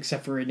enough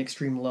except for an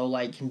extreme low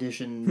light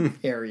condition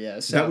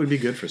area. So that would be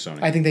good for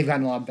Sony. I think they've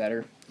gotten a lot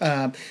better.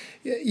 I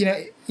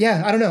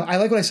don't know. I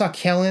like what I saw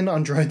Kellen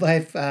on Droid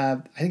Life. I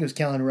think it was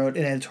Kellen wrote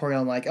an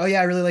editorial. I'm like, oh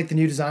yeah, I really like the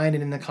new design.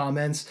 And in the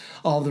comments,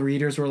 all the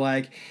readers were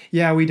like,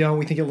 yeah, we don't.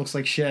 We think it looks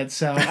like shit.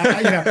 So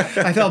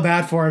I felt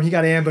bad for him. He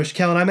got ambushed.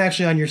 Kellen, I'm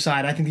actually on your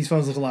side. I think these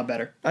phones look a lot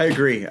better. I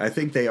agree. I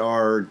think they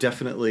are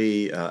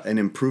definitely an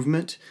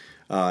improvement.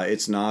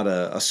 It's not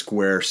a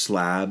square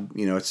slab.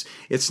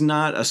 It's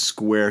not a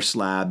square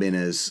slab in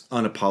as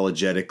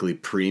unapologetically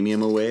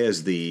premium a way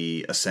as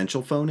the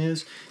Essential phone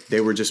is. They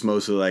were just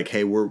mostly like,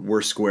 hey,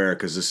 we're square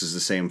because this is the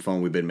same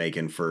phone we've been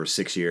making for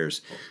 6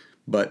 years.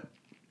 But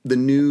the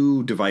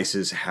new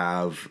devices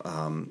have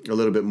a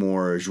little bit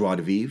more joie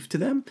de vivre to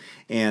them.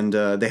 And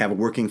they have a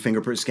working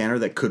fingerprint scanner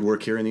that could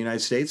work here in the United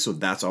States. So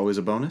that's always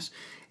a bonus.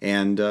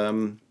 And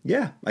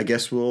I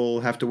guess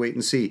we'll have to wait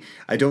and see.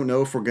 I don't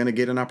know if we're going to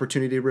get an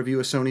opportunity to review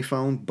a Sony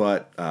phone,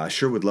 but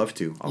sure would love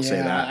to. I'll say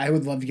that. I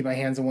would love to get my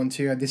hands on one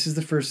too. This is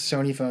the first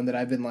Sony phone that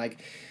I've been like,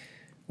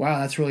 wow,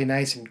 that's really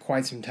nice in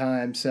quite some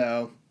time.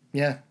 So,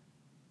 yeah,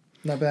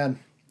 not bad.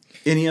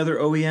 Any other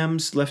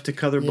OEMs left to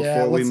cover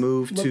before we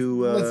move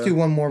to... Let's do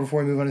one more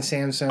before we move on to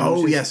Samsung.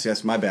 Oh,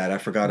 yes, my bad. I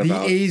forgot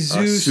about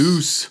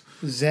Asus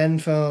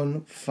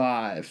Zenfone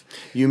 5.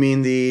 You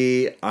mean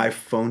the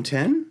iPhone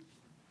 10?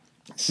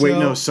 Wait,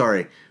 no,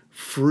 sorry.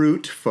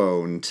 Fruit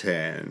Phone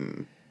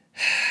 10.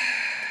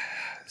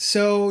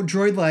 So,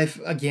 Droid Life,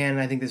 again,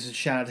 I think this is a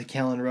shout out to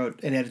Kellen,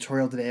 wrote an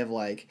editorial today of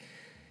like,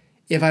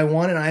 if I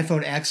want an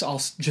iPhone X, I'll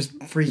just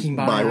freaking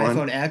buy an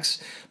iPhone X.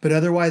 But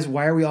otherwise,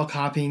 why are we all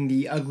copying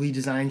the ugly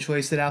design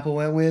choice that Apple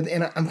went with?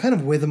 And I'm kind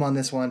of with them on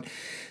this one.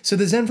 So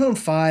the Zenfone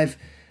 5,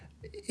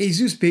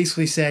 Asus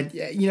basically said,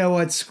 you know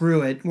what,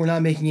 screw it. We're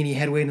not making any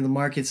headway into the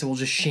market, so we'll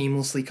just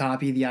shamelessly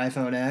copy the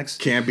iPhone X.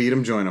 Can't beat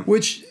them, join them.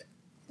 Which,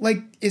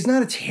 is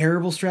not a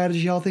terrible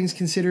strategy, all things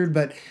considered.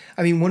 But,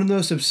 I mean, one of the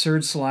most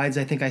absurd slides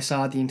I think I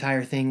saw at the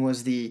entire thing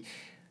was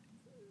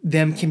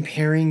them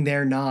comparing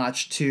their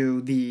notch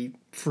to the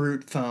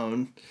Fruit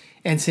phone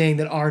and saying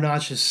that our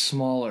notch is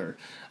smaller.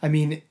 I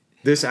mean,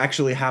 This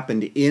actually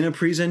happened in a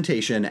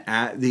presentation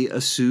at the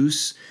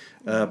ASUS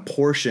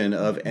portion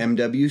of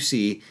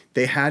MWC.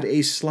 They had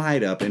a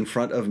slide up in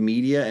front of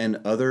media and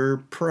other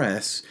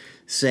press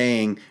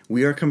saying,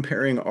 we are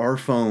comparing our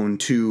phone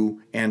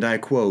to, and I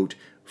quote,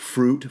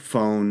 Fruit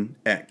Phone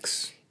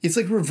X. It's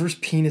like reverse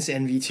penis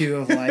envy, too,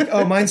 of like,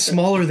 oh, mine's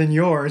smaller than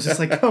yours. It's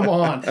like, come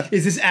on.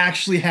 Is this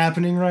actually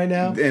happening right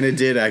now? And it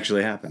did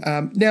actually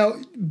happen. Now,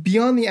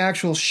 beyond the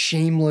actual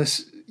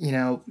shameless,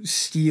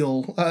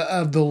 steal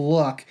of the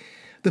look,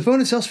 the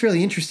phone itself is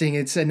fairly interesting.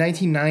 It's a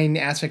 19:9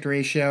 aspect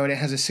ratio, and it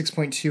has a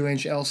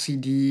 6.2-inch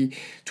LCD,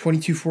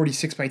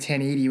 2246 by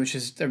 1080, which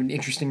is an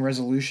interesting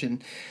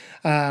resolution.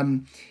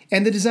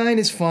 And the design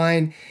is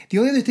fine. The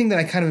only other thing that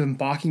I kind of am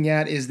balking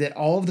at is that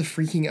all of the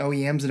freaking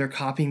OEMs that are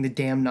copying the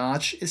damn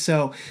notch.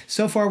 So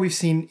far we've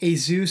seen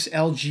Asus,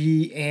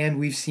 LG, and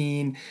we've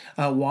seen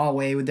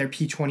Huawei with their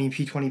P20 and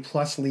P20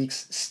 Plus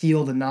leaks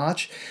steal the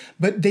notch.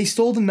 But they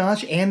stole the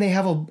notch and they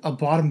have a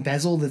bottom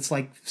bezel that's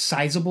like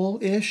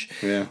sizable-ish,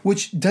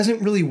 which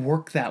doesn't really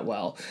work that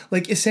well.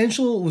 Like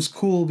Essential was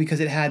cool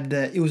because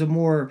it was a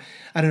more,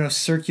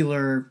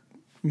 circular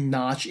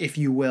notch, if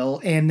you will,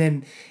 and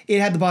then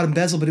it had the bottom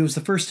bezel, but it was the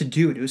first to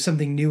do it. It was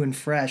something new and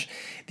fresh.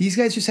 These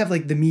guys just have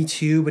like the Me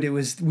Too, but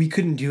we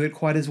couldn't do it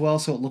quite as well,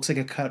 so it looks like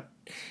a cut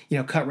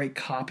rate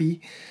copy.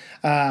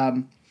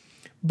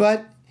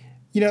 But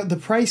the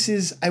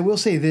prices, I will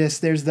say this: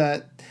 there's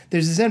the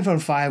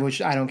Zenfone 5, which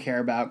I don't care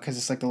about because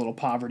it's like the little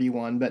poverty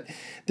one, but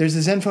there's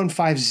the Zenfone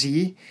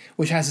 5Z,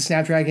 which has a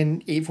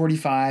Snapdragon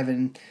 845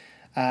 and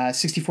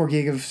 64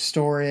 gig of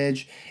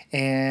storage,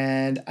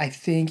 and I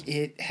think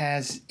it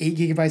has 8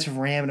 gigabytes of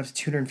RAM and up to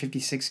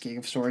 256 gig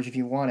of storage if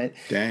you want it.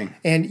 Dang.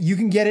 And you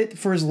can get it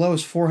for as low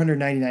as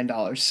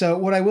 $499. So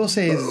what I will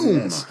say is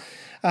this.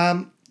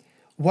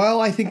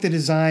 While I think the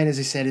design, as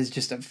I said, is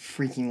just a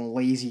freaking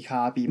lazy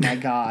copy, my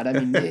God. I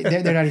mean,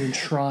 they're not even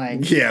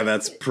trying. Yeah,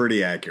 that's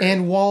pretty accurate.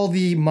 And while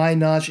the my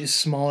notch is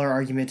smaller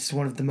argument is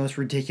one of the most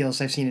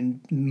ridiculous I've seen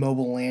in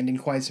mobile land in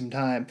quite some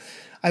time,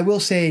 I will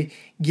say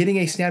getting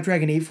a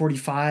Snapdragon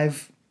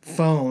 845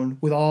 phone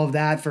with all of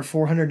that for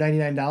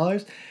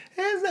 $499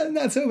 is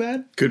not so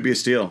bad. Could be a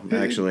steal,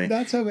 actually.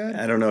 Not so bad.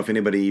 I don't know if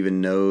anybody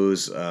even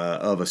knows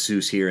of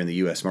ASUS here in the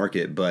U.S.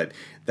 market, but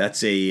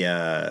that's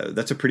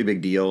a pretty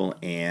big deal.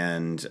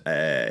 And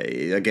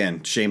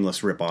again,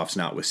 shameless ripoffs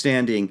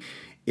notwithstanding,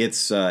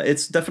 it's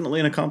definitely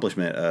an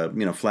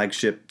accomplishment.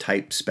 Flagship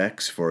type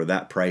specs for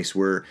that price.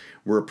 We're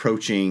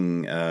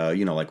approaching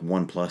like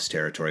OnePlus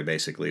territory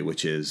basically,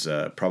 which is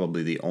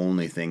probably the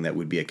only thing that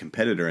would be a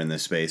competitor in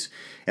this space.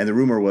 And the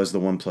rumor was the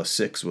OnePlus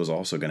 6 was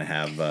also going to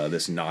have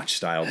this notch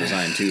style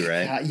design too,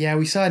 right? Yeah,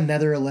 we saw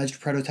another alleged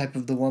prototype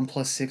of the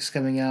OnePlus 6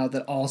 coming out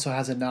that also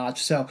has a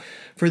notch. So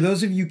for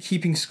those of you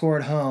keeping score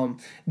at home,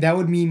 that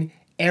would mean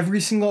every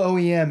single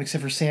OEM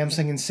except for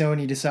Samsung and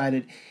Sony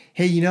decided,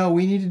 hey, you know what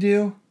we need to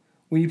do?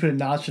 We need to put a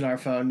notch in our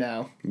phone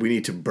now. We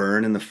need to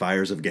burn in the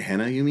fires of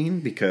Gehenna, you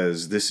mean?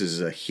 Because this is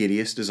a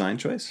hideous design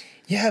choice?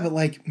 Yeah, but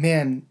like,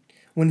 man,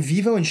 when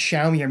Vivo and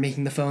Xiaomi are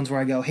making the phones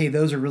where I go, hey,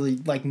 those are really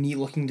like neat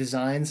looking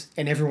designs,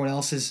 and everyone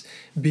else is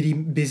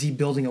busy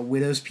building a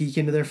widow's peak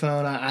into their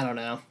phone, I don't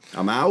know.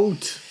 I'm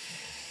out.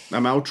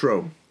 I'm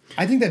outro.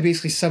 I think that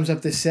basically sums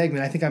up this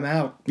segment. I think I'm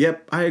out.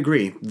 Yep, I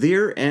agree.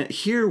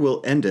 Here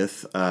will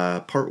endeth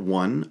part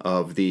 1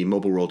 of the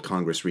Mobile World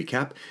Congress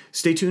recap.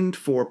 Stay tuned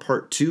for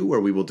part 2, where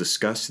we will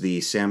discuss the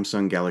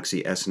Samsung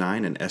Galaxy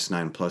S9 and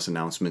S9 Plus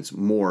announcements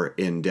more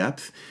in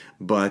depth.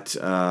 But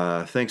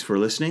thanks for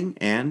listening,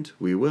 and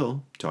we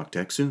will talk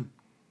tech soon.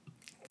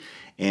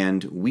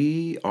 And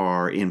we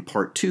are in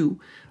part 2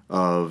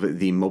 of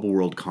the Mobile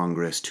World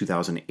Congress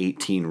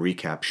 2018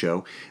 recap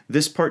show.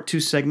 This part 2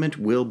 segment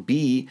will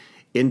be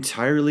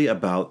entirely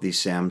about the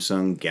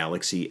Samsung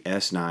Galaxy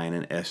S9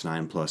 and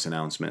S9 Plus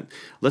announcement.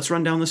 Let's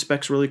run down the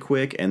specs really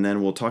quick, and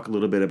then we'll talk a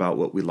little bit about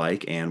what we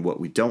like and what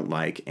we don't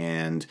like,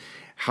 and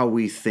how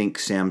we think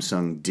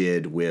Samsung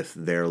did with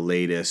their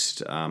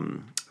latest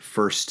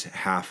first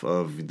half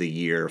of the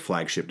year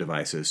flagship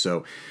devices.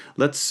 So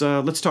let's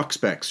talk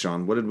specs,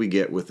 Sean. What did we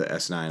get with the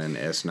S9 and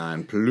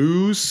S9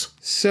 Plus?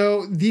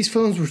 So these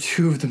phones were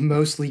two of the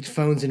most leaked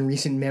phones in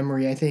recent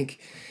memory. I think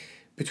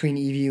between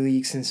EV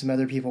Leaks and some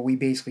other people, we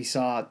basically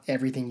saw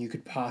everything you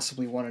could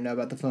possibly want to know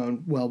about the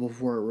phone well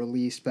before it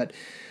released. But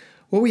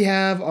what we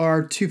have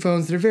are two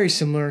phones that are very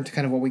similar to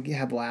kind of what we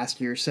had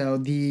last year. So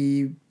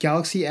the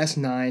Galaxy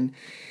S9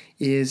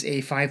 is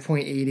a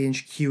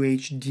 5.8-inch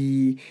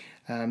QHD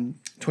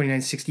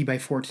 2960 by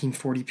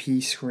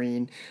 1440p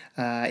screen.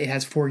 It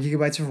has 4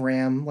 gigabytes of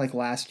RAM like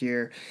last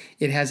year.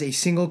 It has a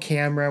single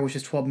camera, which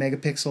is 12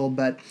 megapixel,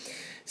 but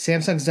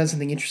Samsung's done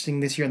something interesting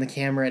this year on the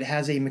camera. It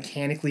has a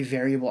mechanically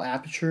variable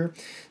aperture,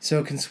 so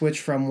it can switch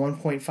from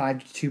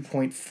 1.5 to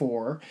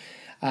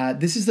 2.4.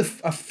 This is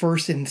a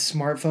first in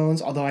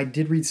smartphones, although I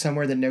did read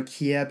somewhere that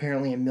Nokia,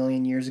 apparently a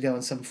million years ago,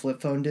 and some flip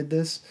phone did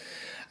this.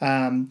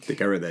 I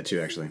think I read that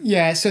too, actually.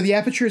 Yeah, so the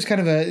aperture switch is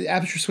kind of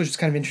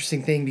an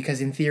interesting thing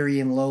because in theory,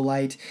 in low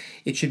light,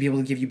 it should be able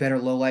to give you better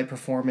low light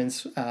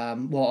performance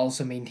while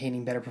also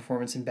maintaining better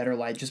performance in better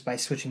light just by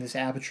switching this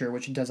aperture,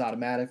 which it does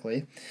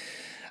automatically.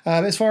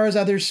 As far as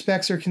other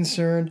specs are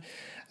concerned,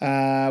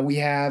 we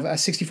have a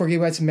 64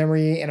 gigabytes of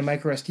memory and a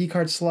micro SD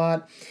card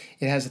slot.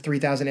 It has a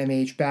 3000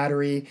 mAh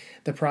battery.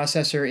 The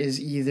processor is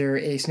either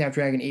a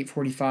Snapdragon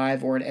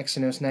 845 or an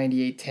Exynos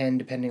 9810,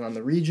 depending on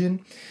the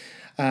region.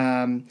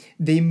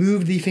 They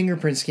moved the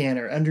fingerprint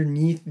scanner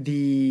underneath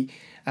the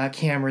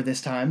camera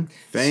this time.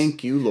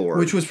 Thank you, Lord.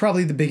 Which was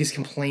probably the biggest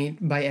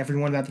complaint by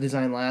everyone about the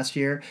design last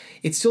year.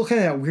 It's still kind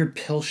of that weird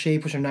pill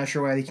shape, which I'm not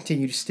sure why they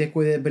continue to stick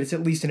with it, but it's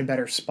at least in a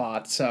better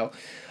spot. So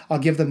I'll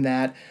give them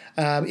that.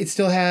 It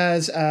still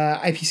has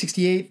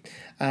IP68,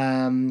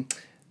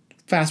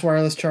 fast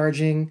wireless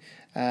charging,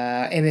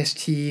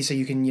 MST, so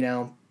you can,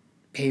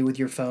 pay with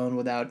your phone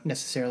without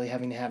necessarily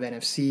having to have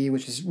NFC,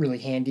 which is really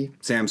handy.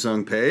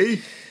 Samsung Pay.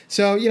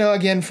 So,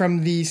 again,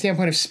 from the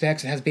standpoint of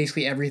specs, it has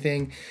basically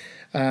everything.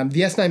 The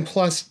S9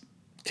 Plus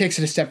takes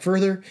it a step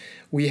further.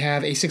 We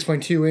have a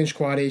 6.2-inch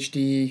Quad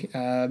HD,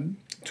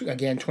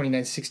 again,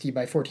 2960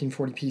 by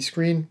 1440p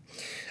screen.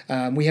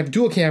 We have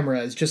dual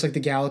cameras, just like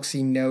the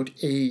Galaxy Note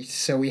 8.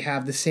 So we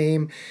have the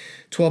same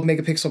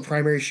 12-megapixel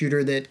primary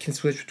shooter that can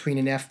switch between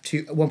an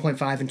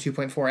 1.5 and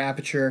 2.4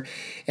 aperture.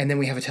 And then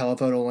we have a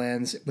telephoto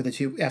lens with a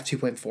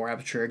f2.4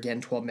 aperture,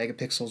 again, 12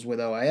 megapixels with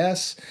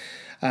OIS.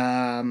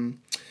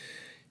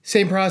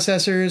 Same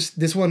processors.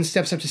 This one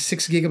steps up to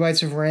 6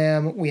 gigabytes of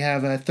RAM. We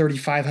have a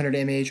 3500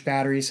 mAh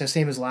battery, so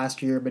same as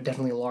last year, but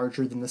definitely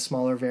larger than the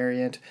smaller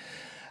variant.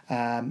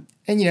 And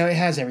it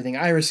has everything: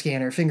 iris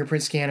scanner,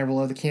 fingerprint scanner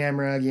below the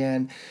camera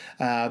again,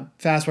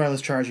 fast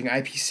wireless charging,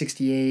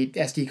 IP68,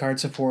 SD card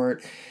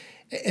support.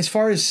 As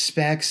far as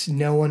specs,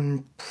 no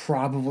one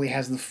probably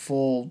has the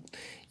full,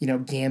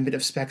 gambit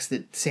of specs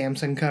that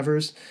Samsung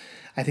covers.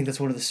 I think that's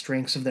one of the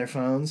strengths of their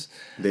phones.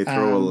 They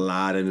throw a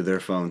lot into their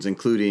phones,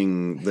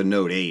 including the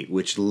Note 8,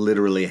 which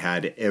literally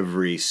had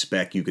every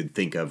spec you could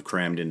think of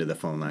crammed into the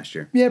phone last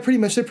year. Yeah, pretty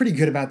much. They're pretty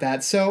good about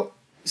that. So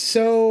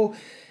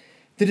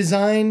the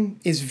design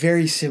is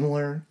very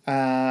similar.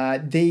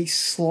 They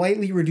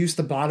slightly reduced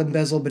the bottom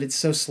bezel, but it's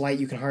so slight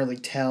you can hardly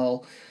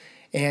tell.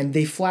 And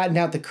they flattened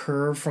out the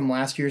curve from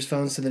last year's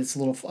phone so that it's a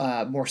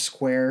little more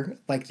square,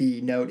 like the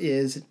Note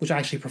is, which I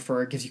actually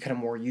prefer. It gives you kind of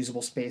more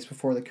usable space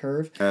before the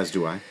curve. As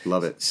do I.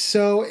 Love it.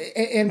 So,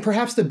 and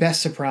perhaps the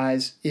best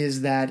surprise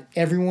is that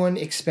everyone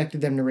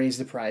expected them to raise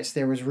the price.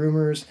 There was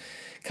rumors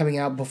coming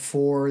out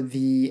before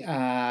the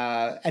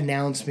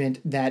announcement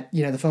that,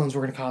 the phones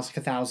were going to cost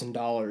like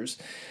 $1,000.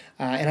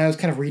 And I was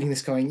kind of reading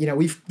this going,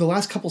 the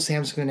last couple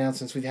Samsung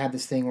announcements, we've had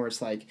this thing where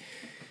it's like,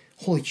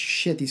 holy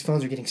shit, these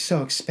phones are getting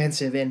so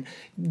expensive. And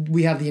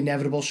we have the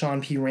inevitable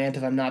Sean P. rant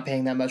of I'm not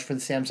paying that much for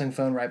the Samsung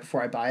phone right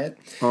before I buy it.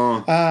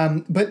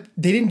 But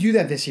they didn't do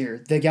that this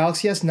year. The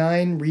Galaxy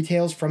S9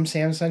 retails from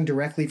Samsung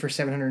directly for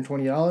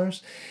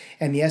 $720,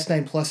 and the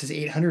S9 Plus is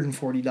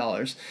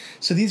 $840.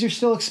 So these are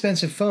still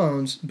expensive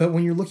phones, but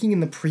when you're looking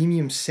in the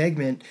premium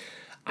segment,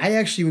 I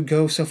actually would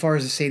go so far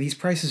as to say these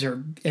prices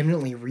are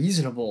eminently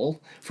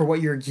reasonable for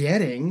what you're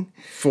getting.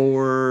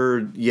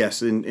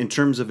 Yes, in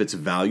terms of its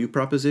value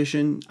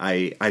proposition,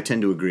 I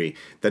tend to agree.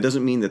 That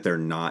doesn't mean that they're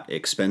not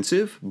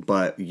expensive,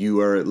 but you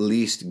are at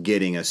least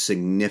getting a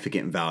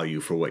significant value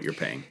for what you're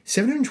paying.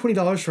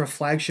 $720 for a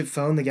flagship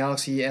phone, the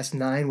Galaxy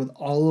S9, with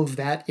all of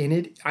that in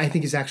it, I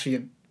think is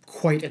actually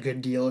quite a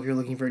good deal if you're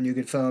looking for a new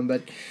good phone.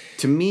 But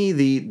to me,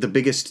 the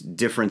biggest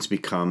difference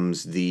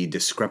becomes the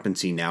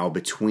discrepancy now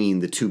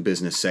between the two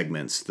business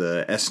segments.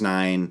 The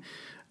S9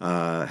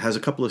 has a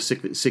couple of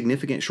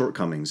significant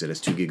shortcomings. It has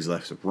 2 gigs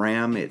less of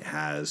RAM. It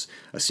has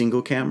a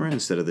single camera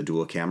instead of the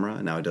dual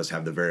camera. Now it does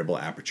have the variable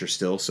aperture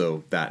still,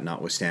 so that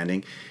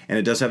notwithstanding. And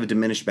it does have a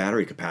diminished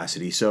battery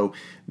capacity. So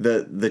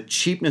the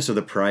cheapness of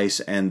the price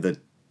and the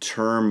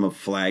term of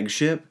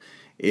flagship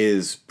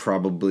is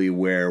probably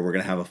where we're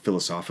going to have a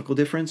philosophical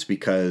difference,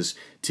 because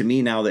to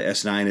me now the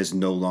S9 is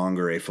no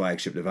longer a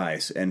flagship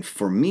device. And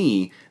for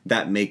me,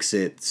 that makes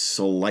it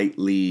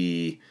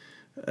slightly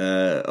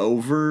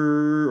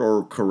over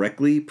or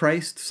correctly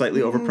priced,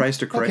 slightly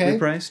overpriced or correctly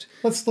priced.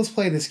 Let's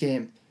play this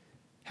game.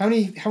 How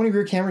many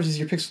rear cameras does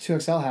your Pixel 2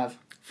 XL have?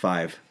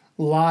 5.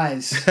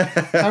 Lies.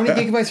 How many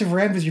gigabytes of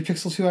RAM does your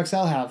Pixel 2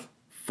 XL have?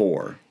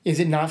 4. Is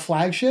it not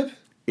flagship?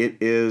 It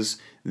is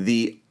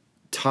the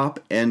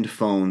top-end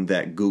phone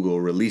that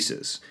Google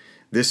releases.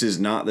 This is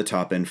not the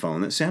top-end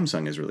phone that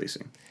Samsung is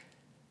releasing.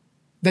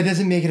 That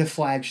doesn't make it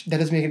That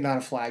doesn't make it not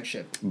a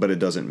flagship. But it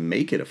doesn't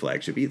make it a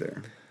flagship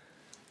either.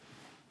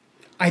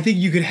 I think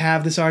you could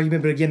have this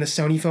argument, but again, the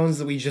Sony phones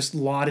that we just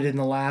lauded in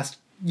the last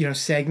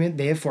segment,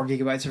 they have 4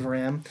 gigabytes of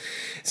RAM.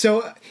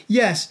 So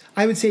yes,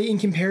 I would say in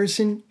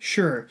comparison,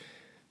 sure,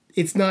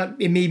 it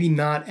may be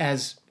not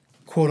as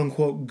quote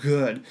unquote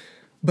good,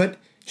 but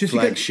just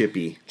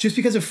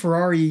because a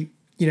Ferrari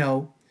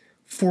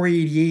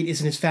 488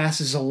 isn't as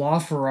fast as a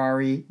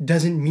LaFerrari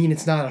doesn't mean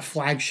it's not a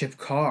flagship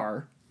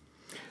car.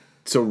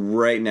 So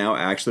right now,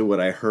 actually, what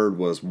I heard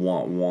was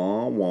wah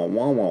wah wah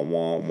wah wah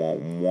wah wah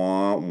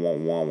wah wah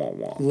wah wah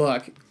wah.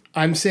 Look,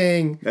 I'm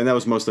saying... And that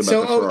was mostly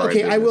about the Ferrari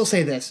okay, I business. will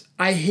say this.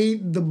 I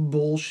hate the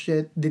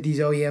bullshit that these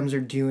OEMs are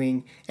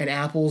doing, and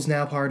Apple's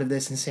now part of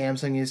this, and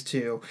Samsung is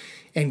too,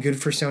 and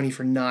good for Sony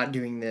for not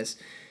doing this.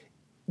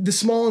 The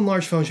small and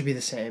large phone should be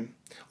the same,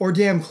 or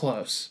damn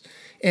close.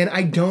 And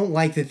I don't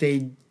like that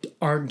they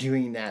aren't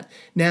doing that.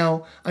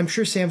 Now, I'm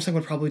sure Samsung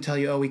would probably tell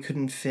you, oh, we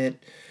couldn't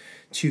fit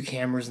 2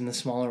 cameras in the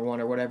smaller one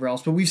or whatever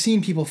else, but we've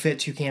seen people fit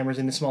 2 cameras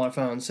in a smaller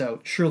phone, so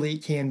surely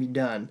it can be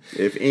done.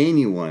 If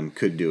anyone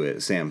could do it,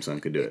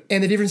 Samsung could do it.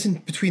 And the difference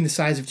between the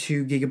size of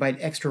 2 gigabyte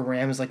extra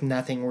RAM is like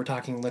nothing. We're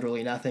talking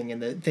literally nothing in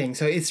the thing.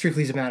 So it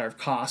strictly is a matter of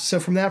cost. So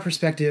from that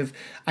perspective,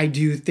 I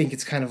do think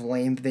it's kind of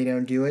lame that they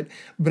don't do it.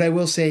 But I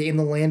will say, in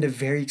the land of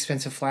very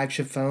expensive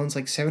flagship phones,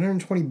 like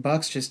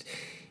 $720 just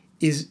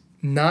is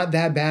not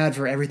that bad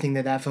for everything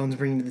that phone's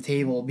bringing to the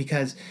table,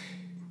 because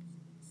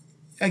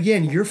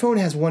again, your phone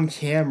has 1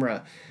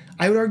 camera.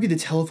 I would argue the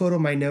telephoto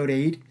on my Note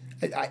 8,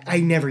 I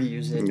never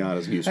use it. Not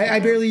as useful.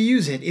 I barely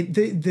use it.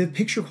 The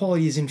picture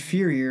quality is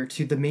inferior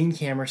to the main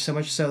camera, so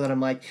much so that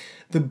I'm like,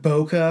 the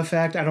bokeh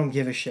effect, I don't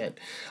give a shit.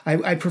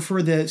 I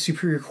prefer the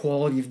superior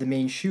quality of the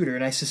main shooter,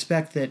 and I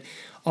suspect that,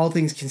 all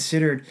things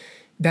considered,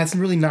 that's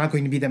really not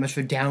going to be that much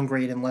of a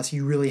downgrade unless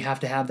you really have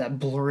to have that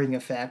blurring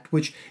effect,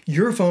 which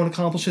your phone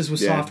accomplishes with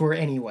software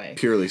anyway.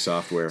 Purely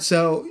software.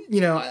 So,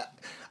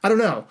 I don't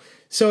know.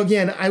 So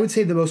again, I would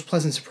say the most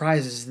pleasant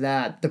surprise is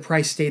that the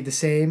price stayed the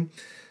same.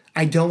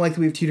 I don't like that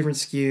we have 2 different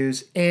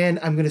SKUs, and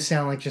I'm going to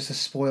sound like just a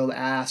spoiled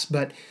ass,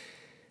 but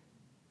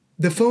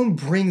the phone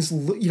brings,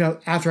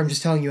 after I'm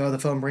just telling you, the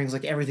phone brings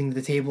like everything to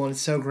the table and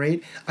it's so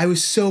great. I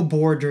was so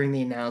bored during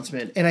the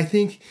announcement, and I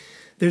think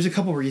there's a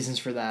couple reasons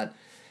for that.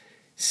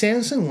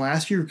 Samsung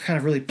last year kind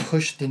of really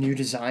pushed the new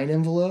design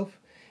envelope,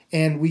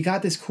 and we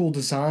got this cool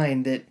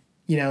design that,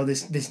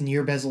 this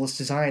near bezel-less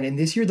design, and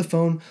this year the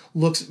phone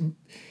looks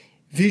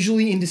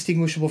visually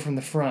indistinguishable from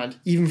the front,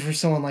 even for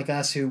someone like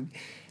us who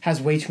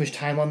has way too much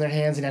time on their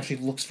hands and actually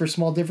looks for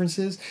small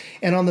differences.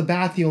 And on the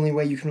back, the only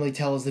way you can really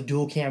tell is the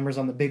dual cameras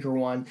on the bigger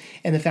one,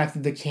 and the fact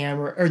that the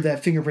camera, or the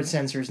fingerprint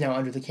sensor, is now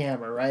under the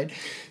camera, right?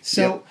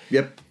 So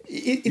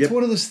it's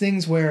one of those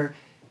things where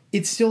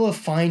it's still a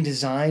fine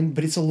design,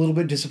 but it's a little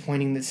bit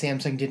disappointing that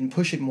Samsung didn't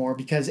push it more,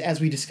 because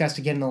as we discussed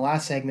again in the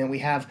last segment, we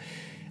have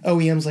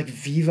OEMs like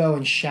Vivo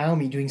and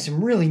Xiaomi doing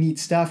some really neat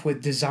stuff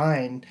with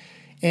design,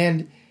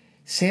 and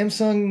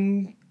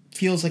Samsung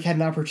feels like had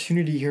an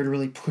opportunity here to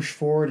really push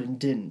forward and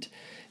didn't.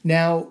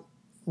 Now,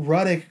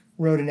 Ruddick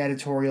wrote an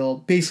editorial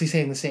basically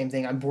saying the same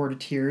thing. I'm bored of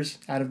tears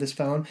out of this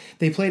phone.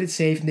 They played it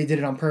safe, and they did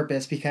it on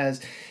purpose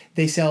because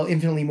they sell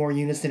infinitely more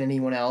units than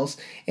anyone else.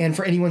 And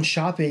for anyone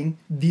shopping,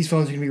 these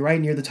phones are going to be right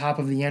near the top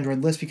of the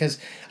Android list because,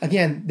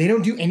 again, they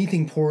don't do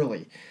anything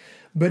poorly.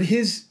 But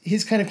his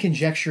kind of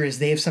conjecture is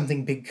they have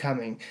something big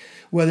coming.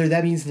 Whether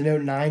that means the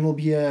Note 9 will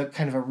be a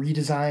kind of a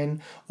redesign,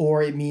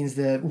 or it means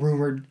the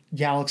rumored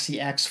Galaxy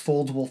X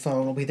foldable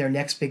phone will be their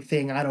next big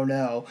thing, I don't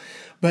know.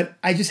 But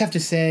I just have to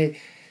say,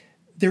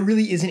 there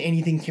really isn't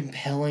anything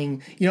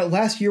compelling.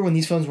 Last year when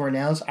these phones were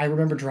announced, I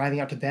remember driving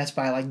out to Best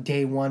Buy like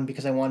day one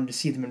because I wanted to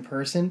see them in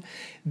person.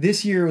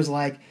 This year was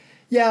like,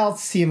 yeah, I'll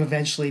see them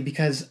eventually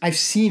because I've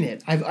seen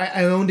it.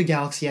 I owned a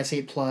Galaxy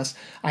S8 Plus.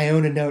 I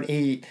own a Note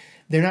 8.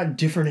 They're not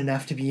different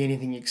enough to be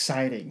anything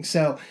exciting.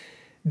 So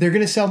they're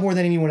going to sell more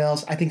than anyone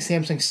else. I think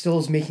Samsung still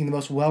is making the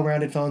most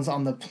well-rounded phones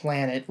on the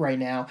planet right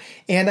now.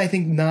 And I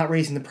think not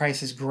raising the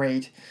price is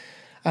great.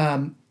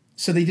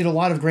 So they did a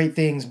lot of great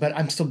things, but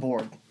I'm still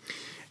bored.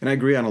 And I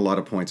agree on a lot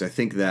of points. I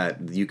think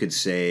that you could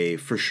say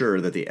for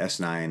sure that the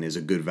S9 is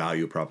a good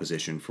value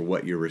proposition for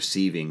what you're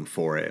receiving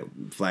for it,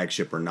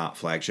 flagship or not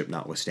flagship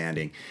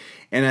notwithstanding.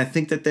 And I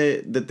think that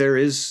there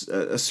is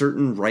a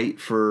certain right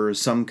for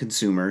some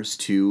consumers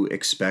to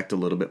expect a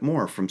little bit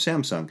more from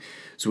Samsung.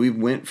 So we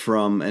went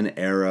from an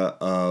era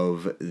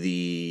of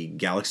the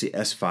Galaxy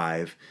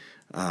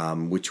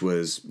S5, which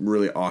was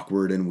really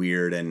awkward and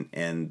weird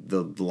and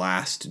the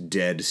last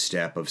dead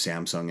step of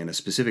Samsung in a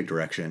specific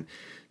direction,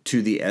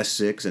 to the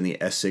S6 and the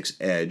S6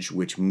 Edge,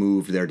 which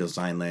moved their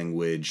design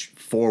language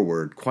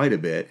forward quite a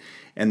bit.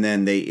 And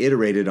then they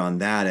iterated on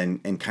that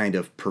and kind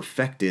of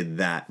perfected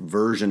that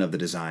version of the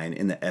design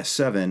in the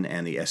S7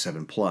 and the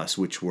S7 Plus,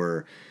 which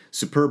were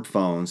superb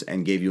phones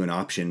and gave you an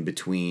option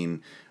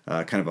between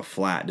kind of a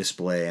flat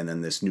display and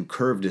then this new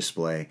curved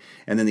display.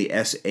 And then the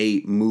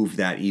S8 moved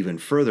that even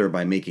further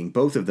by making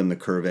both of them the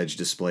curved edge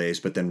displays,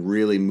 but then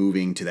really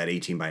moving to that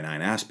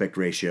 18:9 aspect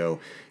ratio,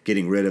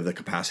 getting rid of the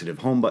capacitive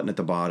home button at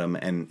the bottom,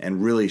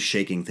 and really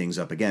shaking things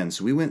up again.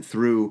 So we went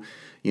through,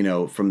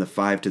 from the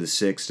 5 to the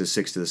 6 to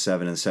 6 to the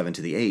 7 and 7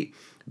 to the 8,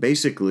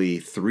 basically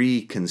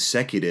 3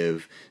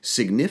 consecutive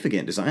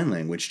significant design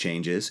language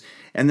changes.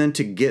 And then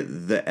to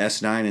get the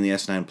S9 and the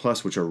S9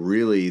 Plus, which are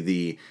really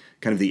the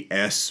kind of the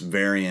S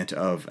variant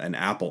of an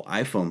Apple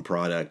iPhone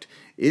product,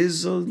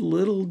 is a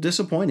little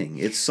disappointing.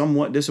 It's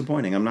somewhat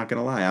disappointing. I'm not going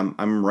to lie.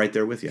 I'm right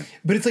there with you.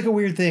 But it's like a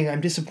weird thing. I'm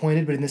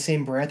disappointed, but in the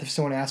same breath, if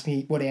someone asked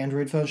me what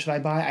Android phone should I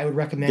buy, I would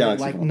recommend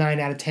Galaxy it like phone. 9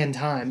 out of 10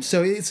 times.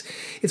 So it's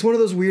one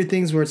of those weird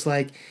things where it's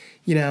like,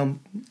 you know,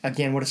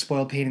 again, what a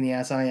spoiled pain in the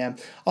ass I am.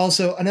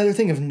 Also, another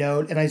thing of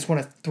note, and I just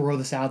want to throw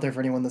this out there for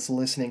anyone that's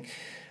listening.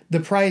 The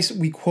price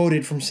we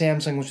quoted from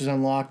Samsung, which was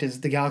unlocked,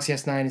 is the Galaxy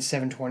S9 is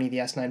 $720, the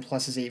S9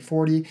 Plus is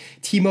 $840.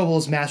 T-Mobile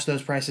has matched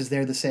those prices;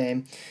 they're the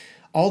same.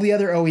 All the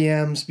other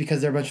OEMs,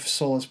 because they're a bunch of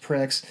soulless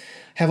pricks,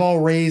 have all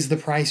raised the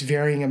price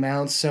varying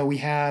amounts. So we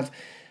have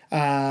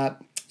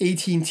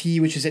AT&T,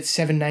 which is at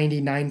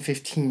 $790,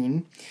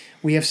 $915.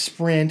 We have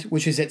Sprint,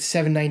 which is at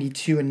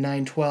 $792 and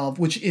 $912,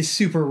 which is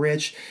super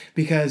rich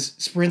because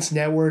Sprint's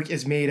network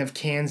is made of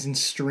cans and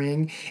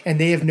string, and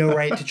they have no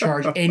right to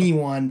charge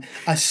anyone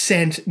a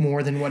cent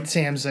more than what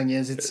Samsung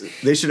is.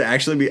 They should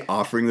actually be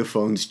offering the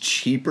phones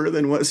cheaper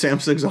than what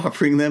Samsung's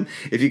offering them.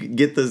 If you could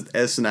get the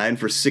S9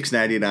 for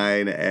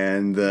 $699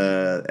 and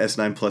the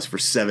S9 Plus for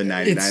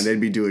 $799,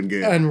 they'd be doing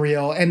good.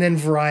 Unreal. And then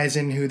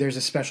Verizon, who there's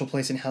a special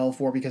place in hell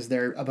for because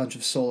they're a bunch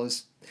of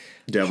soulless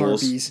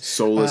devils, harpies.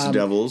 soulless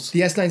devils.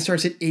 The S9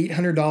 starts at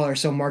 $800,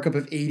 so markup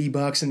of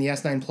 $80, and the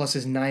S9 Plus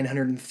is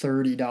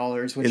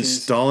 $930, which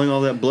Installing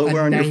all that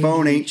bloatware on your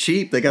phone ain't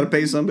cheap. They got to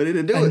pay somebody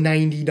to do is it.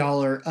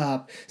 $90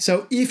 up.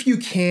 So if you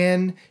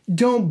can,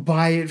 don't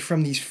buy it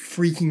from these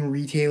freaking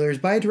retailers.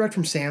 Buy it direct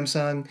from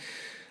Samsung.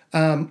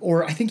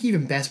 Or I think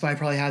even Best Buy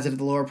probably has it at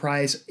the lower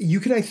price.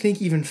 You can, I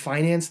think, even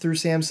finance through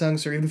Samsung.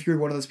 So even if you're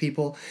one of those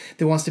people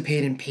that wants to pay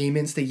it in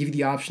payments, they give you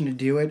the option to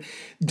do it.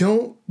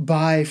 Don't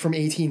buy from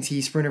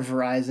AT&T, Sprint, or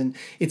Verizon.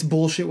 It's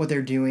bullshit what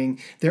they're doing.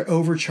 They're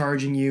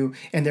overcharging you,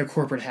 and they're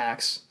corporate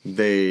hacks.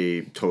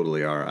 They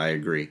totally are. I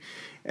agree.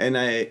 And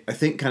I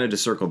think kind of to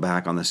circle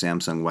back on the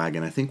Samsung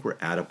wagon, I think we're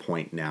at a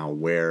point now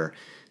where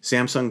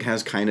Samsung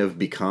has kind of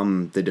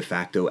become the de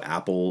facto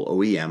Apple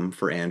OEM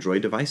for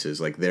Android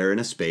devices. Like they're in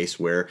a space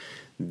where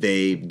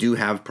they do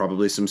have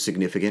probably some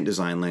significant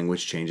design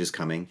language changes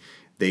coming.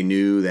 They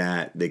knew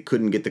that they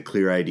couldn't get the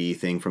Clear ID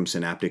thing from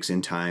Synaptics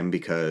in time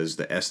because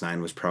the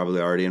S9 was probably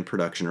already in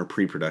production or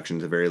pre-production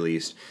at the very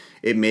least.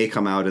 It may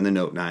come out in the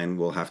Note 9.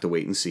 We'll have to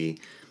wait and see.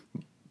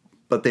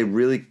 But they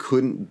really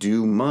couldn't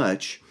do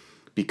much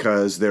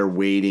because they're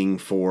waiting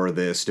for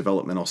this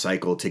developmental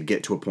cycle to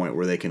get to a point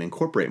where they can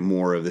incorporate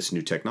more of this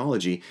new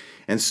technology.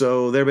 And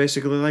so they're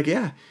basically like,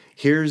 yeah,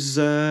 here's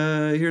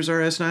our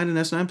S9 and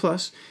S9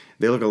 Plus.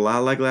 They look a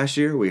lot like last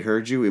year. We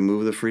heard you. We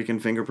moved the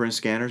freaking fingerprint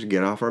scanners.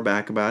 Get off our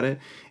back about it.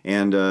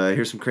 And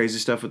here's some crazy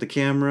stuff with the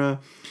camera.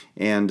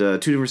 And 2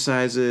 different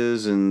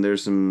sizes. And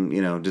there's some,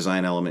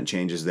 design element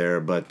changes there.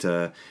 But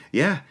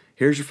yeah,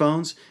 here's your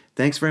phones.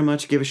 Thanks very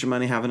much. Give us your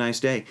money. Have a nice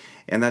day.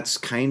 And that's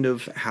kind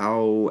of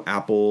how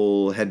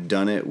Apple had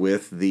done it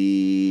with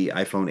the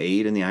iPhone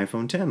 8 and the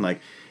iPhone 10. Like,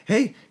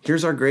 hey,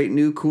 here's our great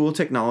new cool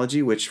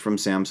technology, which from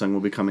Samsung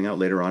will be coming out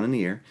later on in the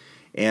year.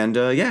 And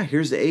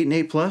here's the 8 and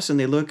 8 Plus, and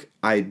they look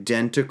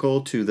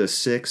identical to the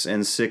 6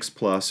 and 6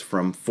 Plus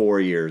from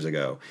 4 years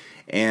ago.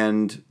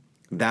 And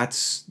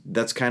that's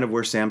kind of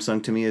where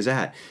Samsung to me is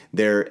at.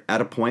 They're at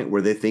a point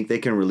where they think they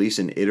can release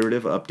an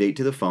iterative update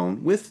to the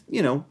phone with,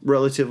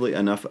 relatively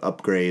enough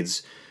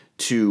upgrades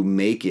to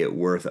make it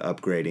worth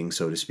upgrading,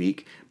 so to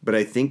speak. But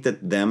I think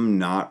that them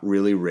not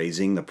really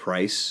raising the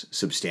price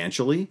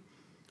substantially,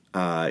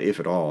 if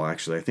at all,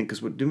 actually, I think,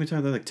 because didn't we talk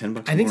about like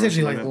 $10? I think it's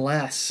actually like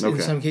less in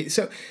some cases.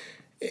 So,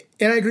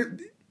 and I agree.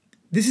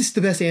 This is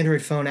the best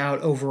Android phone out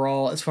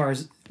overall as far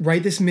as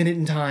right this minute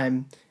in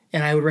time.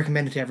 And I would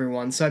recommend it to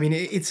everyone. So, I mean,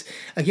 it's,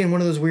 again, one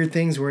of those weird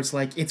things where it's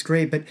like, it's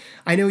great, but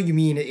I know what you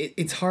mean.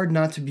 It's hard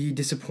not to be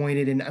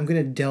disappointed, and I'm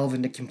going to delve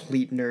into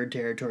complete nerd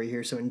territory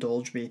here, so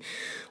indulge me.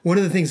 One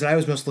of the things that I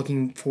was most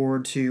looking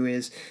forward to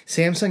is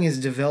Samsung has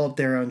developed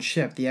their own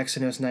chip, the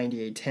Exynos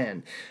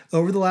 9810.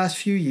 Over the last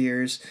few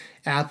years,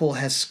 Apple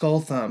has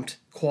skull-thumped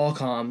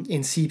Qualcomm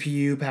in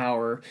CPU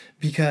power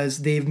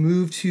because they've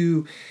moved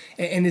to,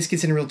 and this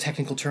gets into real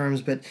technical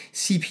terms, but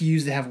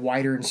CPUs that have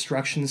wider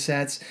instruction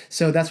sets.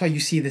 So that's why you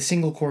see the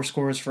single core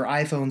scores for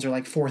iPhones are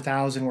like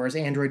 4,000, whereas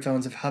Android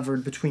phones have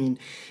hovered between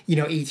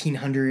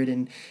 1,800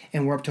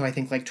 and we're up to I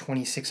think like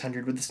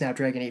 2,600 with the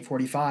Snapdragon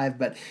 845.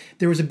 But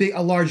there was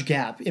a large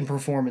gap in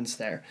performance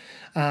there,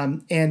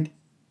 and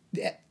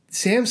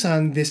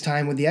Samsung this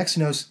time with the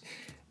Exynos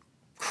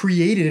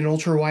created an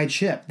ultra-wide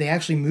chip. They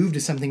actually moved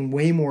to something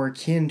way more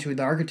akin to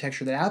the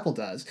architecture that Apple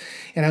does.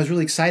 And I was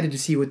really excited to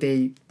see what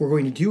they were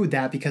going to do with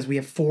that because we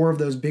have 4 of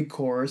those big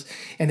cores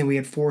and then we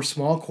had 4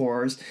 small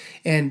cores.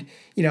 And,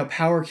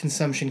 power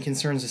consumption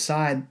concerns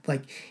aside,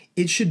 like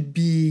it should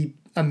be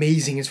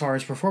amazing as far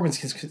as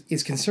performance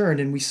is concerned.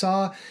 And we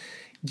saw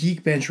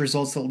Geekbench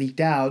results that leaked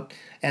out,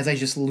 as I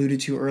just alluded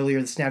to earlier.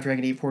 The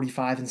Snapdragon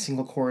 845 and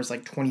single core is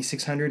like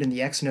 2,600, and the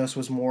Exynos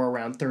was more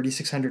around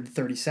 3,600 to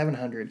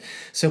 3,700.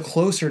 So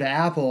closer to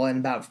Apple and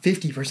about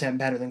 50%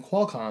 better than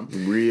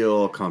Qualcomm.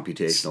 Real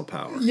computational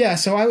power. Yeah,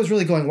 so I was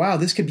really going, wow,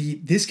 this could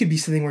be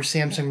something where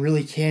Samsung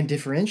really can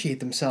differentiate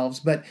themselves.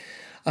 But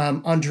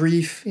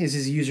Andreef is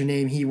his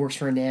username. He works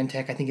for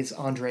Nantec. I think it's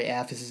Andre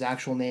F is his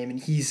actual name, and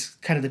he's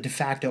kind of the de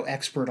facto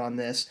expert on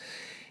this.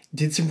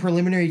 Did some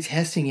preliminary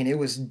testing, and it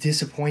was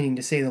disappointing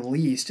to say the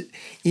least.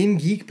 In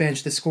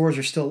Geekbench, the scores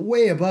are still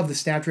way above the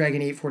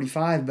Snapdragon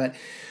 845, but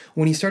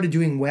when he started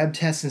doing web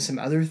tests and some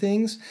other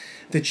things,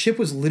 the chip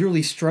was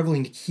literally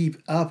struggling to keep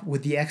up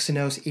with the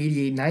Exynos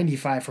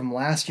 8895 from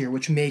last year,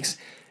 which makes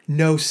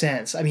no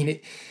sense. I mean,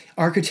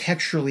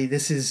 architecturally,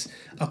 this is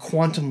a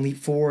quantum leap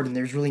forward, and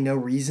there's really no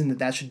reason that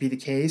that should be the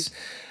case.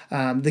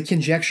 The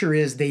conjecture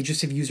is they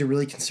just have used a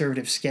really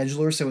conservative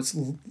scheduler, so it's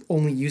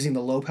only using the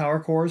low power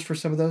cores for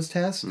some of those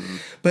tests. Mm-hmm.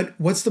 But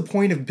what's the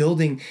point of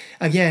building?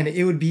 Again,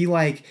 it would be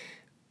like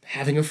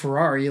having a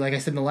Ferrari, like I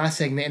said in the last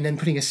segment, and then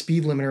putting a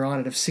speed limiter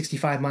on it of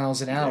 65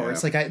 miles an hour. Yeah.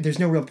 It's like there's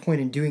no real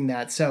point in doing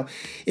that. So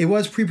it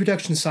was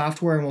pre-production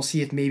software, and we'll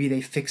see if maybe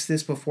they fix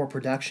this before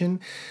production.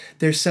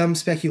 There's some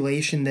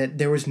speculation that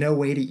there was no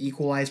way to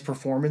equalize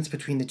performance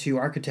between the two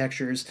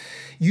architectures.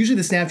 Usually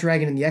the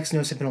Snapdragon and the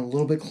Exynos have been a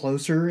little bit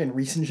closer in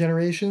recent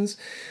generations,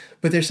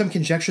 but there's some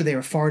conjecture they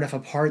were far enough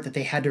apart that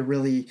they had to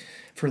really,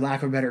 for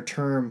lack of a better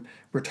term,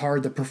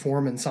 retard the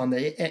performance on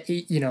the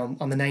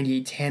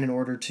 9810 in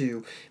order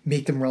to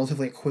make them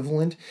relatively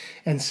equivalent.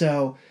 And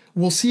so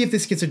we'll see if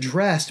this gets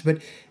addressed, but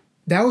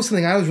that was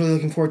something I was really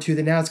looking forward to,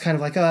 that now it's kind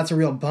of like, oh, that's a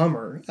real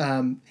bummer.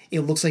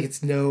 It looks like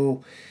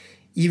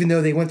even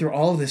though they went through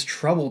all of this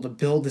trouble to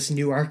build this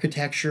new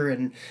architecture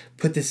and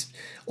put this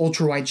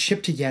ultra-wide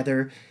chip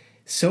together,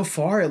 so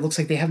far it looks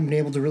like they haven't been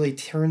able to really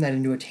turn that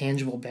into a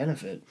tangible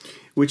benefit.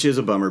 Which is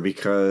a bummer,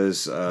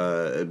 because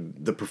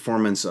the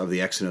performance of the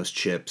Exynos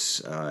chips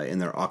in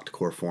their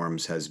octa-core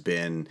forms has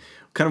been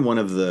kind of one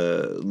of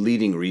the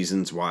leading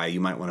reasons why you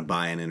might want to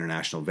buy an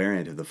international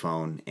variant of the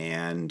phone.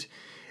 And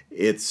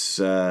it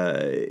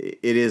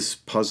is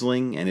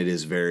puzzling, and it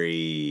is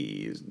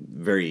very,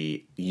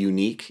 very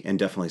unique, and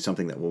definitely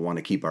something that we'll want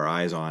to keep our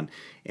eyes on.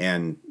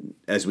 And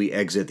as we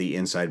exit the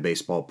Inside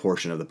Baseball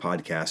portion of the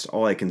podcast,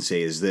 all I can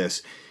say is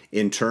this.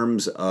 In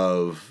terms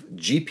of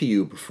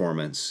GPU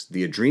performance,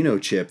 the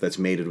Adreno chip that's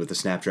mated with the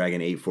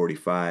Snapdragon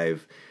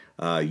 845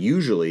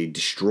 usually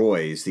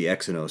destroys the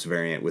Exynos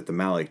variant with the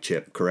Mali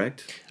chip,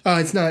 correct?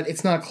 It's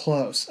not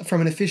close.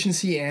 From an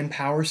efficiency and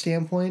power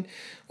standpoint,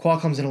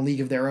 Qualcomm's in a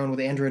league of their own with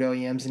Android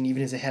OEMs, and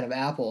even is ahead of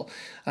Apple.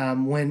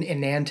 When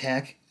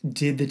Nantec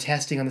did the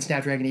testing on the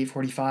Snapdragon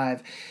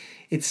 845,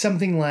 it's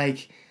something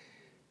like,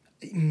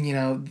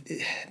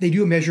 they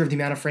do a measure of the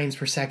amount of frames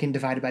per second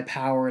divided by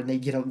power, and they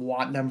get a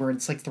watt number, and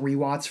it's like 3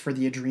 watts for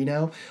the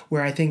Adreno,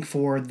 where I think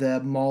for the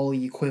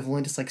Mali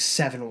equivalent, it's like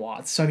 7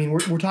 watts. So, I mean,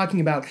 we're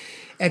talking about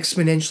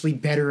exponentially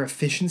better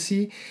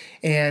efficiency.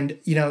 And,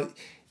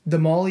 the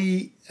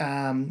Mali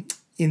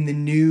in the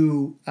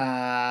new,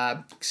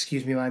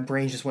 my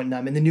brain just went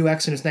numb. In the new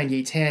Exynos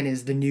 9810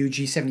 is the new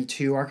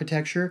G72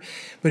 architecture,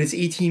 but it's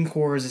 18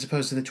 cores as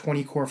opposed to the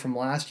 20 core from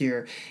last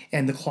year.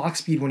 And the clock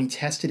speed when he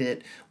tested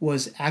it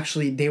was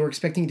actually, they were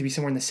expecting it to be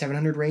somewhere in the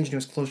 700 range, and it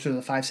was closer to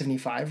the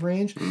 575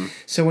 range.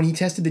 So when he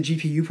tested the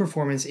GPU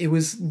performance, it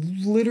was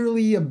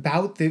literally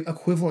about the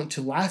equivalent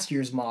to last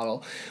year's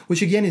model,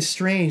 which again is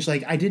strange.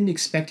 Like, I didn't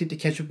expect it to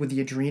catch up with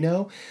the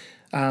Adreno,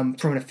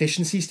 from an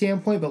efficiency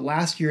standpoint, but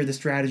last year the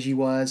strategy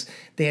was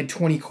they had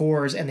 20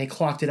 cores and they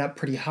clocked it up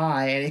pretty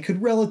high, and it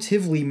could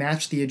relatively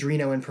match the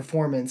Adreno in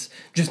performance,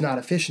 just not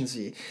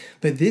efficiency.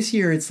 But this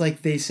year it's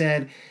like they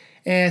said,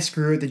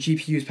 screw it, the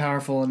GPU is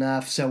powerful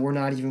enough, so we're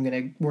not even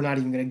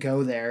gonna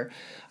go there.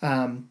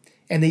 And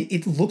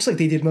it looks like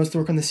they did most of the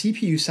work on the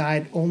CPU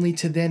side, only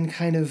to then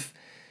kind of,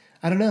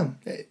 I don't know,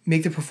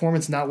 make the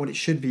performance not what it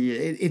should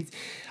be.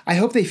 I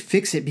hope they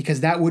fix it, because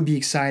that would be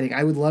exciting.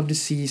 I would love to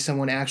see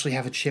someone actually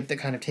have a chip that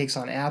kind of takes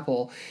on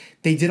Apple.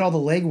 They did all the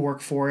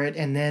legwork for it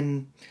and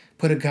then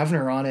put a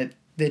governor on it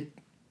that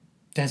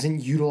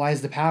doesn't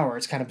utilize the power.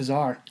 It's kind of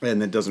bizarre.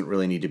 And that doesn't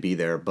really need to be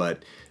there.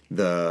 But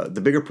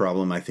the bigger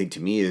problem, I think, to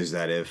me, is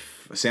that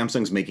if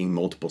Samsung's making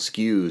multiple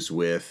SKUs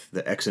with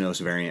the Exynos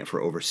variant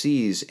for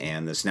overseas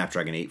and the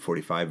Snapdragon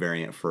 845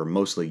 variant for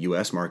mostly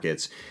U.S.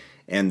 markets,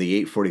 and the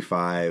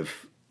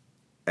 845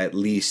 at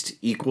least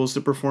equals the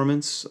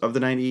performance of the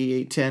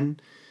 9810,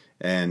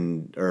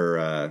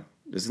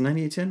 is it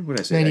 9810? What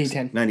did I say?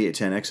 9810.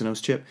 9810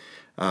 Exynos chip.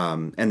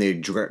 And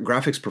the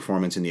graphics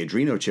performance in the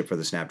Adreno chip for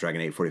the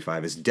Snapdragon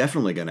 845 is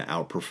definitely going to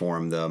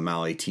outperform the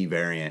Mali T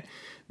variant.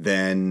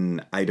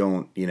 Then I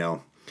don't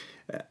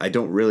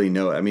really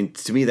know. I mean,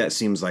 to me, that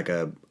seems like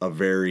a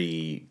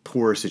very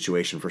poor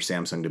situation for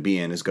Samsung to be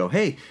in, is go,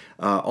 hey,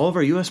 all of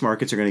our U.S.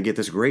 markets are going to get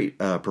this great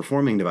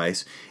performing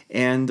device,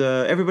 and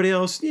everybody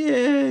else,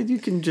 you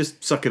can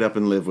just suck it up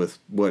and live with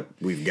what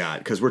we've got,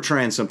 because we're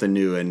trying something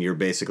new, and you're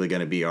basically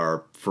going to be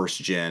our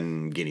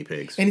first-gen guinea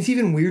pigs. And it's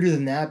even weirder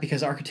than that,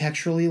 because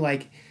architecturally,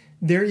 like,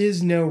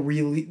 there's no way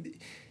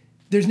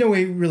to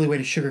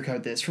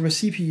sugarcoat this. From a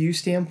CPU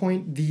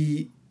standpoint,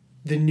 the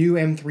new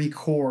M3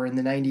 core in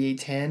the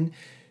 9810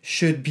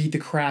 should beat the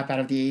crap out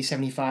of the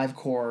A75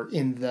 core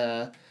in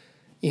the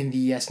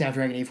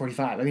Snapdragon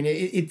 845. I mean,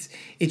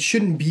 it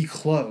shouldn't be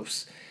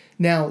close.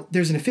 Now,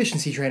 there's an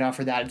efficiency trade-off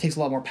for that. It takes a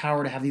lot more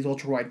power to have these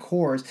ultra-wide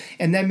cores,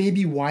 and that may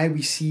be why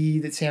we see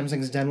that Samsung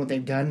has done what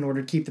they've done. In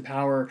order to keep the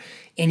power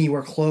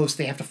anywhere close,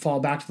 they have to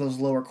fall back to those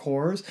lower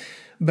cores.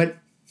 But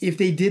if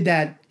they did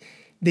that,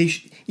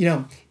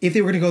 if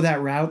they were to go that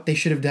route, they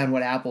should have done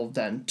what Apple have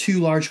done: 2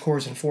 large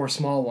cores and 4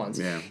 small ones.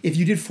 Yeah. If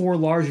you did 4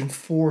 large and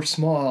 4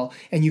 small,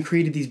 and you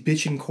created these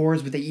bitchin'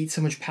 cores, but they eat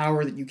so much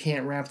power that you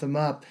can't ramp them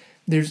up,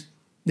 there's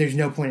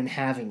no point in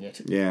having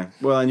it. Yeah.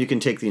 Well, and you can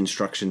take the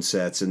instruction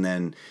sets, and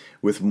then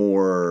with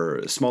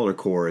more smaller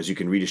cores, you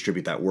can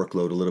redistribute that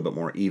workload a little bit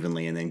more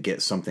evenly, and then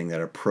get something that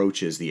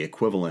approaches the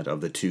equivalent of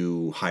the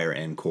 2 higher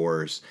end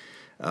cores.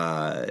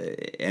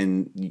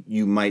 And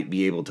you might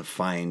be able to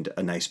find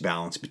a nice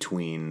balance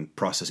between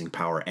processing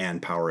power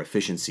and power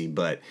efficiency.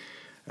 But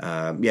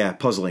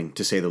puzzling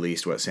to say the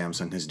least what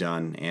Samsung has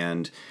done.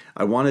 And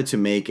I wanted to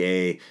make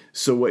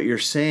so what you're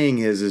saying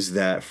is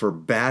that for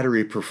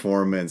battery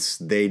performance,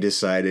 they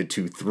decided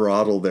to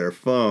throttle their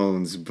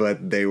phones,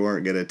 but they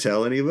weren't going to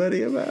tell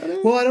anybody about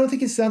it? Well, I don't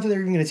think it's not that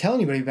they're even going to tell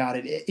anybody about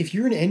it. If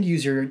you're an end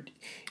user...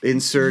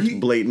 Insert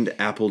blatant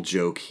Apple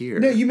joke here.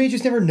 No, you may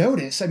just never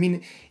notice. I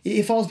mean,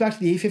 it falls back to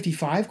the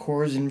A55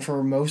 cores, and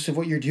for most of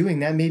what you're doing,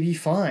 that may be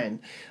fine.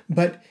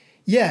 But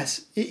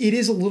yes, it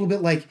is a little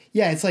bit like,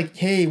 it's like,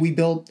 hey, we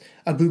built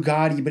a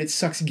Bugatti, but it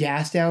sucks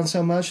gas down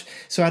so much.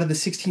 So out of the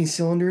 16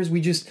 cylinders,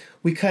 we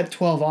cut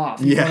 12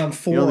 off. You run on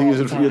 4 you only use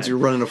it time. you're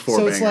running a 4-banger.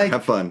 So it's like,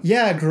 have fun.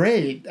 Yeah,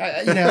 great.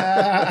 I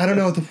don't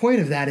know what the point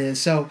of that is.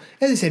 So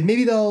as I said,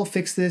 maybe they'll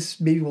fix this.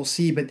 Maybe we'll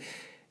see. But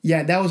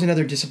yeah, that was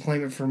another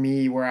disappointment for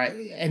me where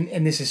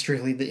and this is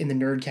strictly in the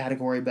nerd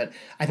category, but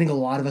I think a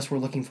lot of us were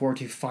looking forward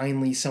to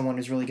finally someone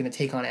who's really going to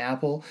take on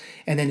Apple,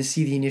 and then to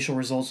see the initial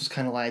results was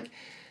kind of like,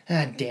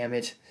 damn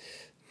it.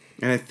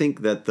 And I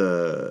think that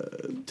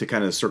to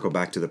kind of circle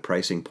back to the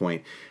pricing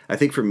point, I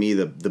think for me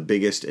the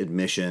biggest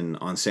admission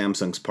on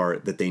Samsung's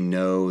part that they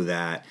know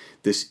that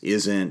this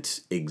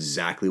isn't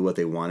exactly what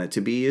they want it to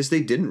be is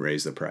they didn't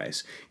raise the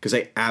price. Because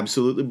I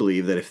absolutely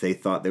believe that if they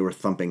thought they were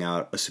thumping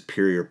out a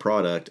superior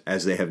product,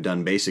 as they have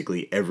done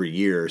basically every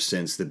year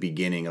since the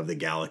beginning of the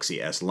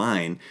Galaxy S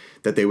line,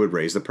 that they would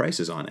raise the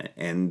prices on it.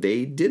 And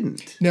they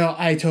didn't. No,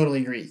 I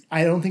totally agree.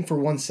 I don't think for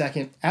 1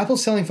 second.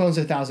 Apple's selling phones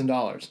at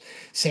 $1,000.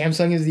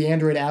 Samsung is the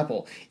Android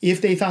Apple.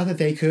 If they thought that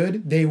they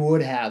could, they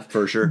would have.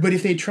 For sure. But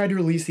if they tried to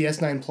release the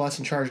S9 Plus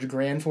and charged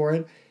 $1,000 for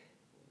it,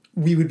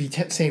 we would be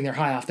saying they're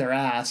high off their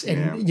ass.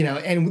 And,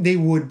 and they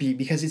would be,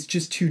 because it's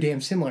just too damn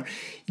similar.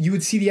 You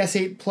would see the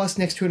S8 Plus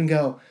next to it and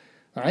go,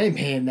 I ain't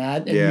paying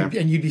that.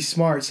 And you'd be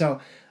smart. So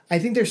I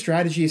think their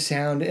strategy is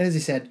sound. And as I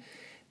said,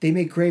 they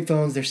make great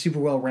phones. They're super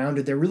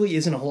well-rounded. There really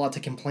isn't a whole lot to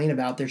complain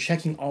about. They're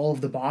checking all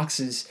of the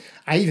boxes.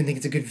 I even think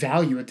it's a good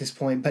value at this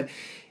point. But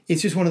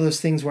it's just one of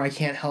those things where I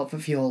can't help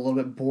but feel a little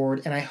bit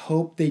bored. And I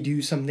hope they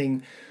do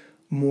something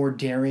more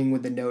daring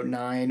with the Note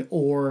 9,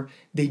 or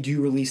they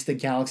do release the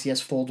Galaxy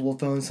S foldable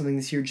phone something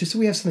this year, just so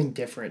we have something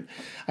different.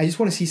 I just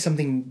want to see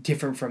something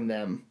different from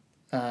them.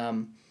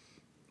 And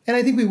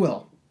I think we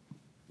will.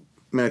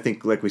 I mean, I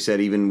think, like we said,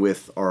 even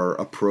with our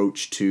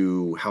approach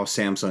to how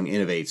Samsung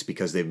innovates,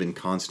 because they've been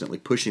constantly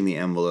pushing the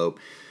envelope,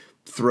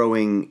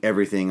 throwing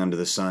everything under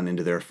the sun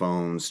into their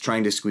phones,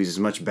 trying to squeeze as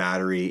much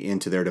battery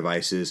into their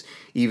devices,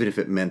 even if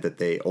it meant that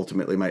they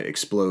ultimately might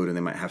explode and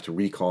they might have to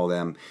recall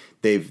them.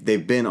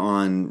 They've been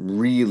on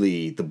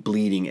really the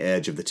bleeding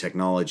edge of the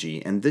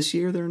technology, and this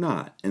year they're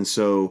not. And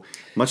so,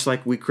 much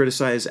like we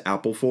criticize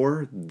Apple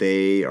for,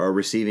 they are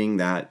receiving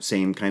that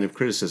same kind of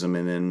criticism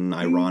in an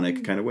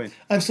ironic kind of way.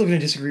 I'm still going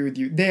to disagree with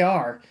you. They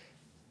are.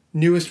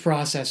 Newest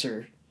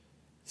processor.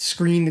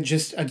 Screen that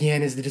just,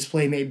 again, is the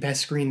DisplayMate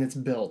best screen that's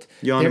built.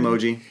 Yawn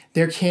emoji.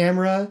 Their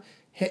camera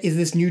is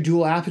this new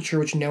dual aperture,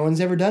 which no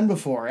one's ever done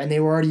before, and they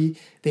already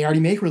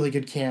make really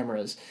good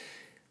cameras.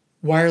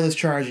 Wireless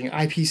charging,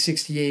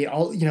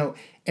 IP68,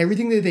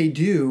 everything that they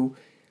do,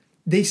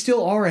 they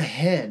still are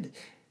ahead.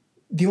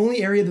 The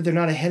only area that they're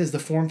not ahead is the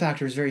form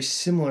factor is very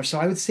similar. So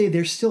I would say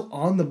they're still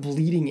on the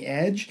bleeding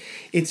edge.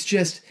 It's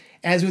just,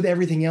 as with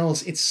everything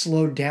else, it's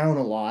slowed down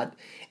a lot.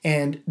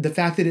 And the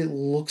fact that it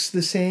looks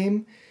the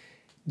same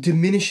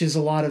diminishes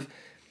a lot of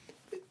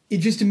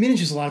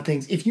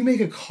things. If you make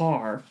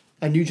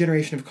a new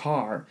generation of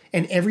car,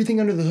 and everything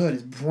under the hood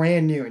is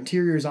brand new,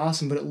 interior is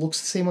awesome, but it looks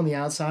the same on the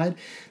outside,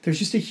 there's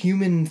just a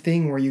human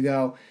thing where you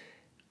go,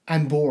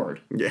 I'm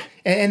bored. Yeah.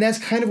 And that's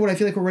kind of what I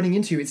feel like we're running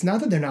into. It's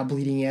not that they're not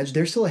bleeding edge.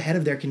 They're still ahead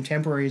of their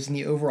contemporaries in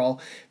the overall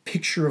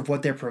picture of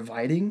what they're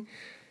providing.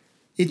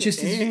 It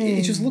just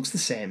looks the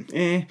same.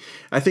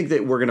 I think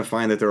that we're going to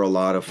find that there are a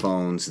lot of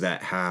phones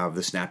that have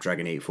the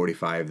Snapdragon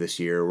 845 this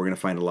year. We're going to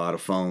find a lot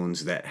of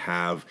phones that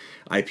have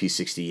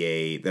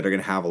IP68, that are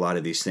going to have a lot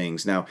of these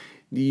things. Now,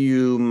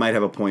 you might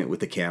have a point with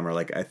the camera.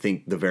 Like, I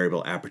think the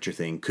variable aperture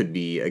thing could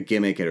be a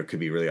gimmick, or it could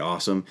be really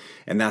awesome.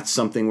 And that's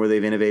something where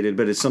they've innovated,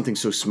 but it's something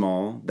so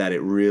small that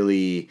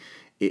it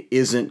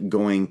isn't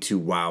going to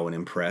wow and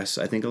impress,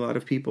 I think, a lot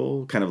of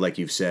people. Kind of like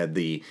you've said,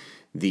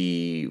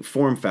 the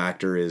form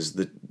factor is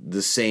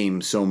the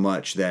same so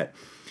much that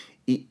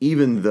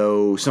even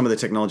though some of the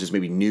technologies may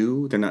be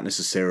new, they're not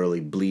necessarily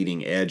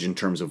bleeding edge in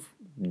terms of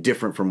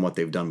different from what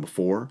they've done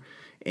before.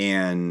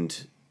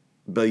 And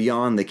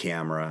beyond the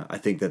camera, I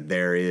think that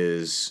there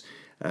is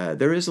a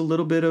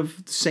little bit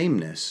of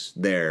sameness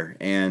there.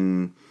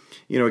 And,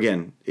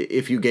 again,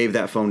 if you gave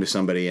that phone to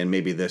somebody, and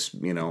maybe this,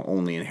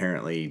 only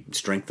inherently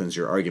strengthens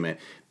your argument,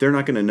 they're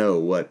not going to know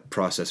what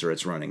processor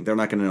it's running. They're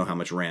not going to know how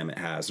much RAM it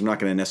has. They're not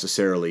going to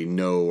necessarily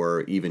know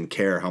or even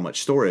care how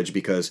much storage,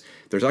 because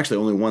there's actually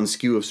only one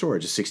SKU of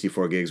storage, is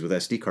 64 gigs with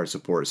SD card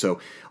support. So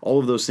all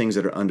of those things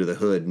that are under the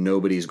hood,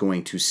 nobody's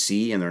going to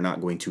see, and they're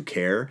not going to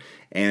care.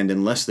 And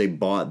unless they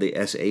bought the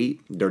S8,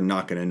 they're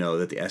not going to know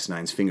that the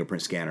S9's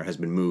fingerprint scanner has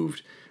been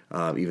moved,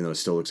 even though it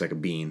still looks like a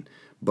bean.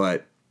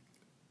 But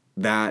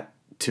that,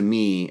 to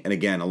me, and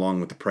again, along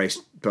with the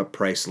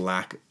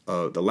lack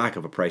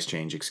of a price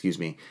change, tells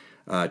me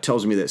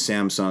that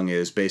Samsung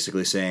is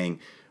basically saying,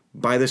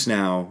 buy this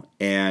now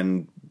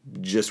and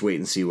just wait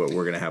and see what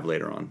we're going to have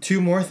later on. 2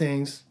 more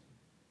things.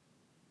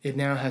 It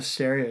now has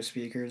stereo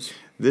speakers.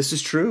 This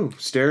is true.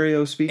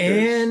 Stereo speakers.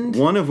 And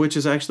one of which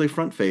is actually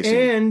front-facing.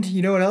 And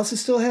you know what else it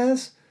still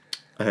has?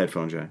 A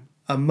headphone jack.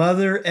 A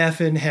mother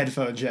effing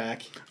headphone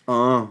jack.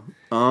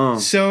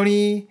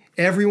 Sony,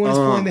 everyone's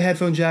pulling the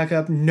headphone jack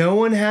up. No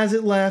one has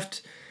it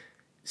left.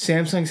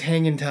 Samsung's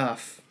hanging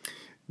tough.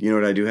 You know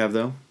what I do have,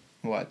 though?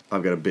 What?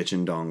 I've got a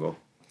bitchin' dongle.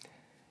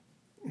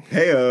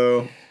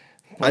 Hey-o.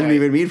 I didn't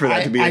even mean for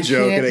that to be a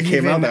joke, and it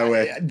came out that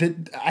way.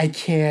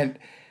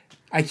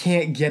 I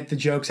can't get the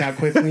jokes out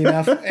quickly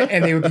enough,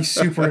 and they would be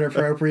super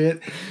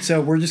inappropriate.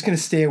 So we're just going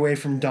to stay away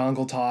from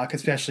dongle talk,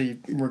 especially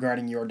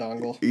regarding your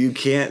dongle. You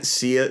can't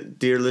see it,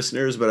 dear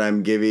listeners, but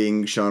I'm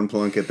giving Sean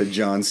Plunkett the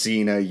John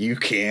Cena, you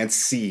can't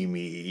see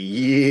me.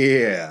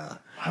 Yeah.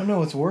 I don't know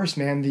what's worse,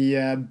 man,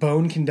 the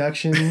bone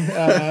conduction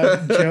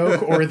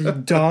joke or the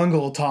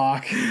dongle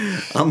talk.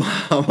 I'm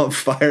on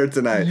fire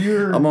tonight.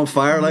 I'm on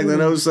fire like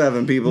the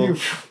 07, people.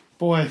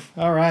 Boy,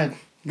 all right.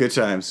 Good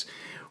times.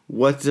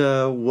 What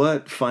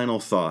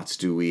final thoughts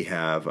do we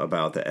have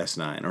about the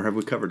S9, or have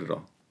we covered it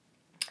all?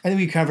 I think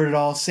we covered it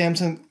all.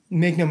 Samsung,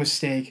 make no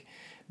mistake,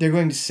 they're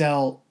going to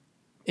sell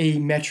a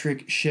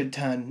metric shit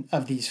ton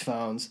of these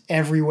phones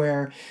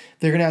everywhere.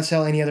 They're going to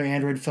outsell any other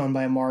Android phone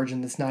by a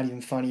margin that's not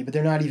even funny, but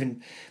they're not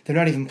even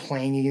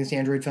playing against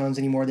Android phones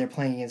anymore. They're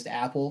playing against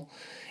Apple.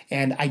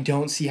 And I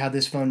don't see how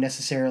this phone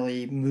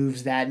necessarily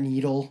moves that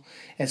needle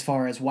as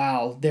far as,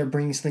 wow, they're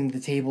bringing something to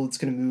the table that's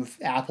going to move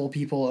Apple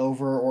people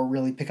over or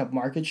really pick up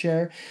market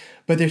share.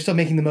 But they're still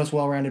making the most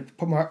well-rounded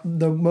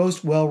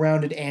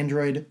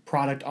Android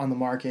product on the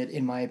market,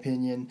 in my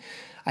opinion.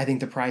 I think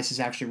the price is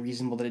actually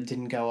reasonable that it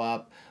didn't go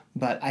up.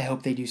 But I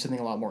hope they do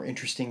something a lot more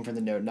interesting for the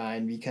Note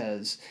 9,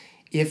 because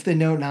if the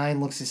Note 9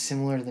 looks as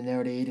similar to the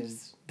Note 8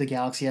 as the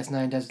Galaxy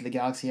S9 does to the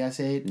Galaxy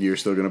S8... You're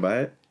still going to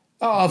buy it?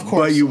 Oh, of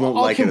course. But you won't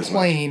like it as much. I'll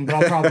complain, but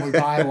I'll probably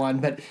buy one.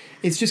 But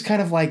it's just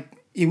kind of like,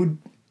 it would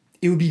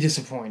be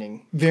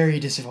disappointing. Very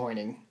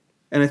disappointing.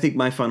 And I think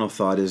my final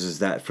thought is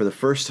that for the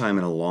first time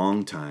in a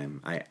long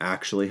time, I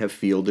actually have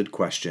fielded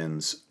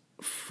questions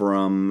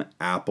from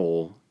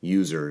Apple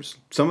users,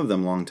 some of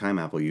them longtime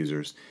Apple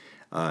users,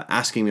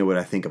 asking me what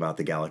I think about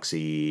the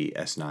Galaxy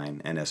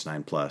S9 and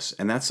S9 Plus.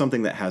 And that's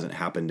something that hasn't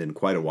happened in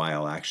quite a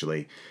while,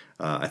 actually.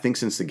 I think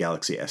since the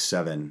Galaxy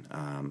S7,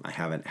 I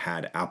haven't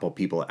had Apple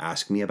people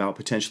ask me about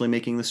potentially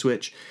making the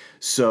switch.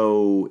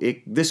 So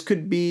this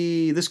could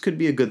be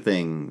a good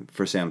thing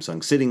for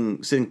Samsung.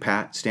 Sitting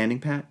pat, standing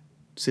pat,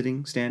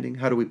 standing.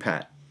 How do we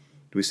pat?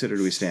 Do we sit or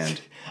do we stand?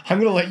 I'm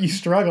going to let you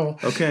struggle.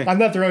 Okay. I'm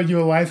not throwing you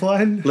a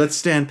lifeline. Let's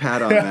stand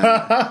pat on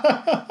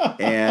that.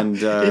 And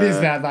it is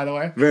that, by the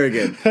way. Very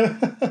good.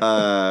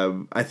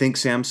 I think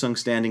Samsung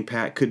standing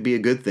pat could be a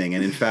good thing.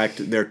 And in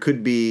fact, there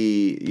could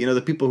be,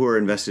 the people who are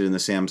invested in the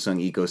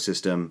Samsung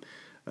ecosystem,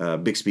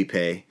 Bixby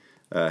Pay,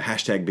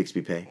 hashtag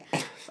Bixby Pay.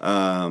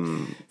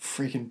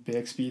 Freaking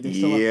Bixby.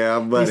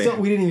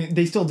 Buddy.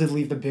 They still did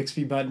leave the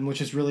Bixby button,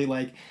 which is really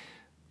like,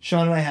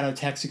 Sean and I had a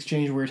text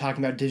exchange where we were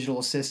talking about digital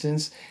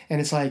assistants,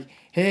 and it's like,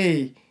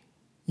 hey,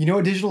 you know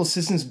what digital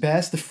assistant's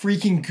best? The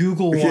freaking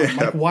Google one. Yeah.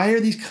 Like, why are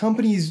these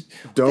companies...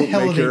 Don't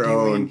make your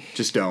own.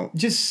 Just don't.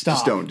 Just stop.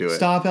 Just don't do it.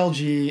 Stop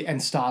LG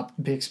and stop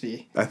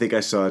Bixby. I think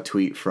I saw a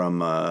tweet from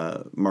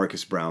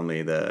Marcus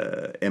Brownlee,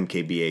 the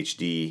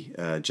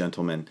MKBHD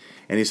gentleman,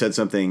 and he said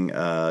something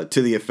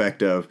to the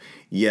effect of,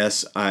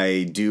 yes,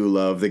 I do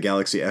love the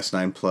Galaxy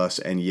S9 Plus,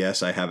 and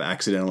yes, I have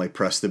accidentally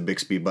pressed the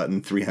Bixby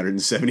button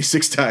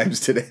 376 times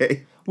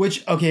today.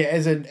 Which, okay,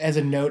 as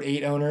a Note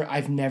 8 owner,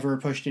 I've never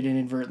pushed it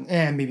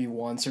inadvertently. Maybe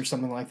once or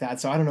something like that.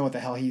 So I don't know what the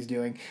hell he's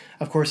doing.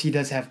 Of course, he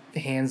does have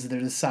hands that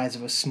are the size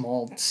of a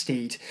small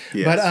state.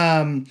 Yes.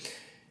 But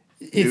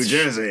New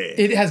Jersey.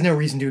 It has no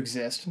reason to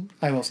exist.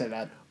 I will say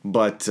that.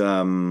 But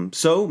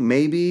so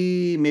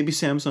maybe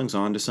Samsung's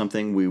on to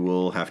something. We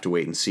will have to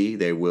wait and see.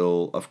 They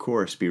will, of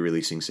course, be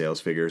releasing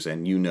sales figures,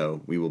 and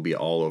we will be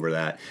all over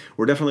that.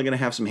 We're definitely going to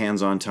have some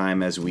hands-on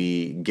time as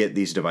we get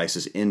these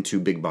devices into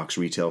big box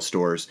retail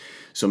stores.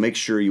 So make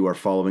sure you are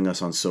following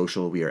us on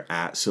social. We are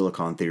at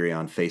Silicon Theory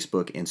on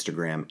Facebook,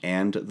 Instagram,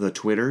 and the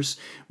Twitters.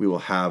 We will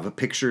have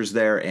pictures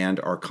there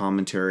and our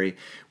commentary.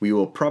 We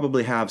will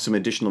probably have some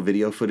additional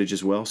video footage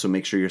as well. So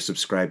make sure you're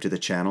subscribed to the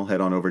channel.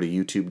 Head on over to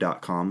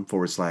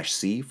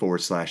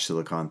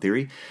youtube.com/C/Silicon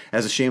Theory.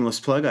 As a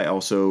shameless plug, I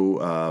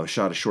also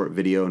shot a short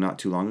video not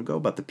too long ago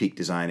about the Peak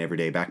Design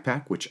Everyday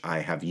Backpack, which I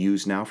have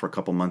used now for a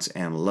couple months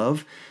and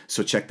love.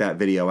 So check that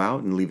video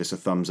out and leave us a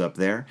thumbs up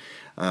there.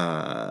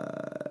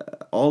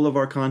 All of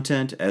our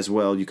content as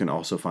well you can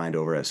also find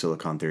over at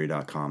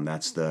silicontheory.com.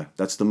 That's the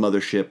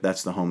mothership,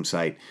 that's the home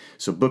site.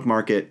 So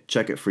bookmark it,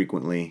 check it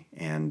frequently,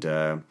 and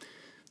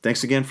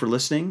thanks again for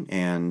listening.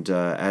 And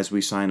as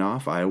we sign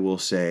off, I will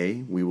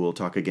say we will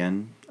talk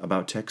again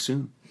about tech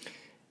soon.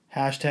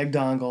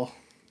 #dongle.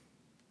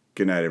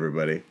 Good night,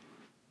 everybody.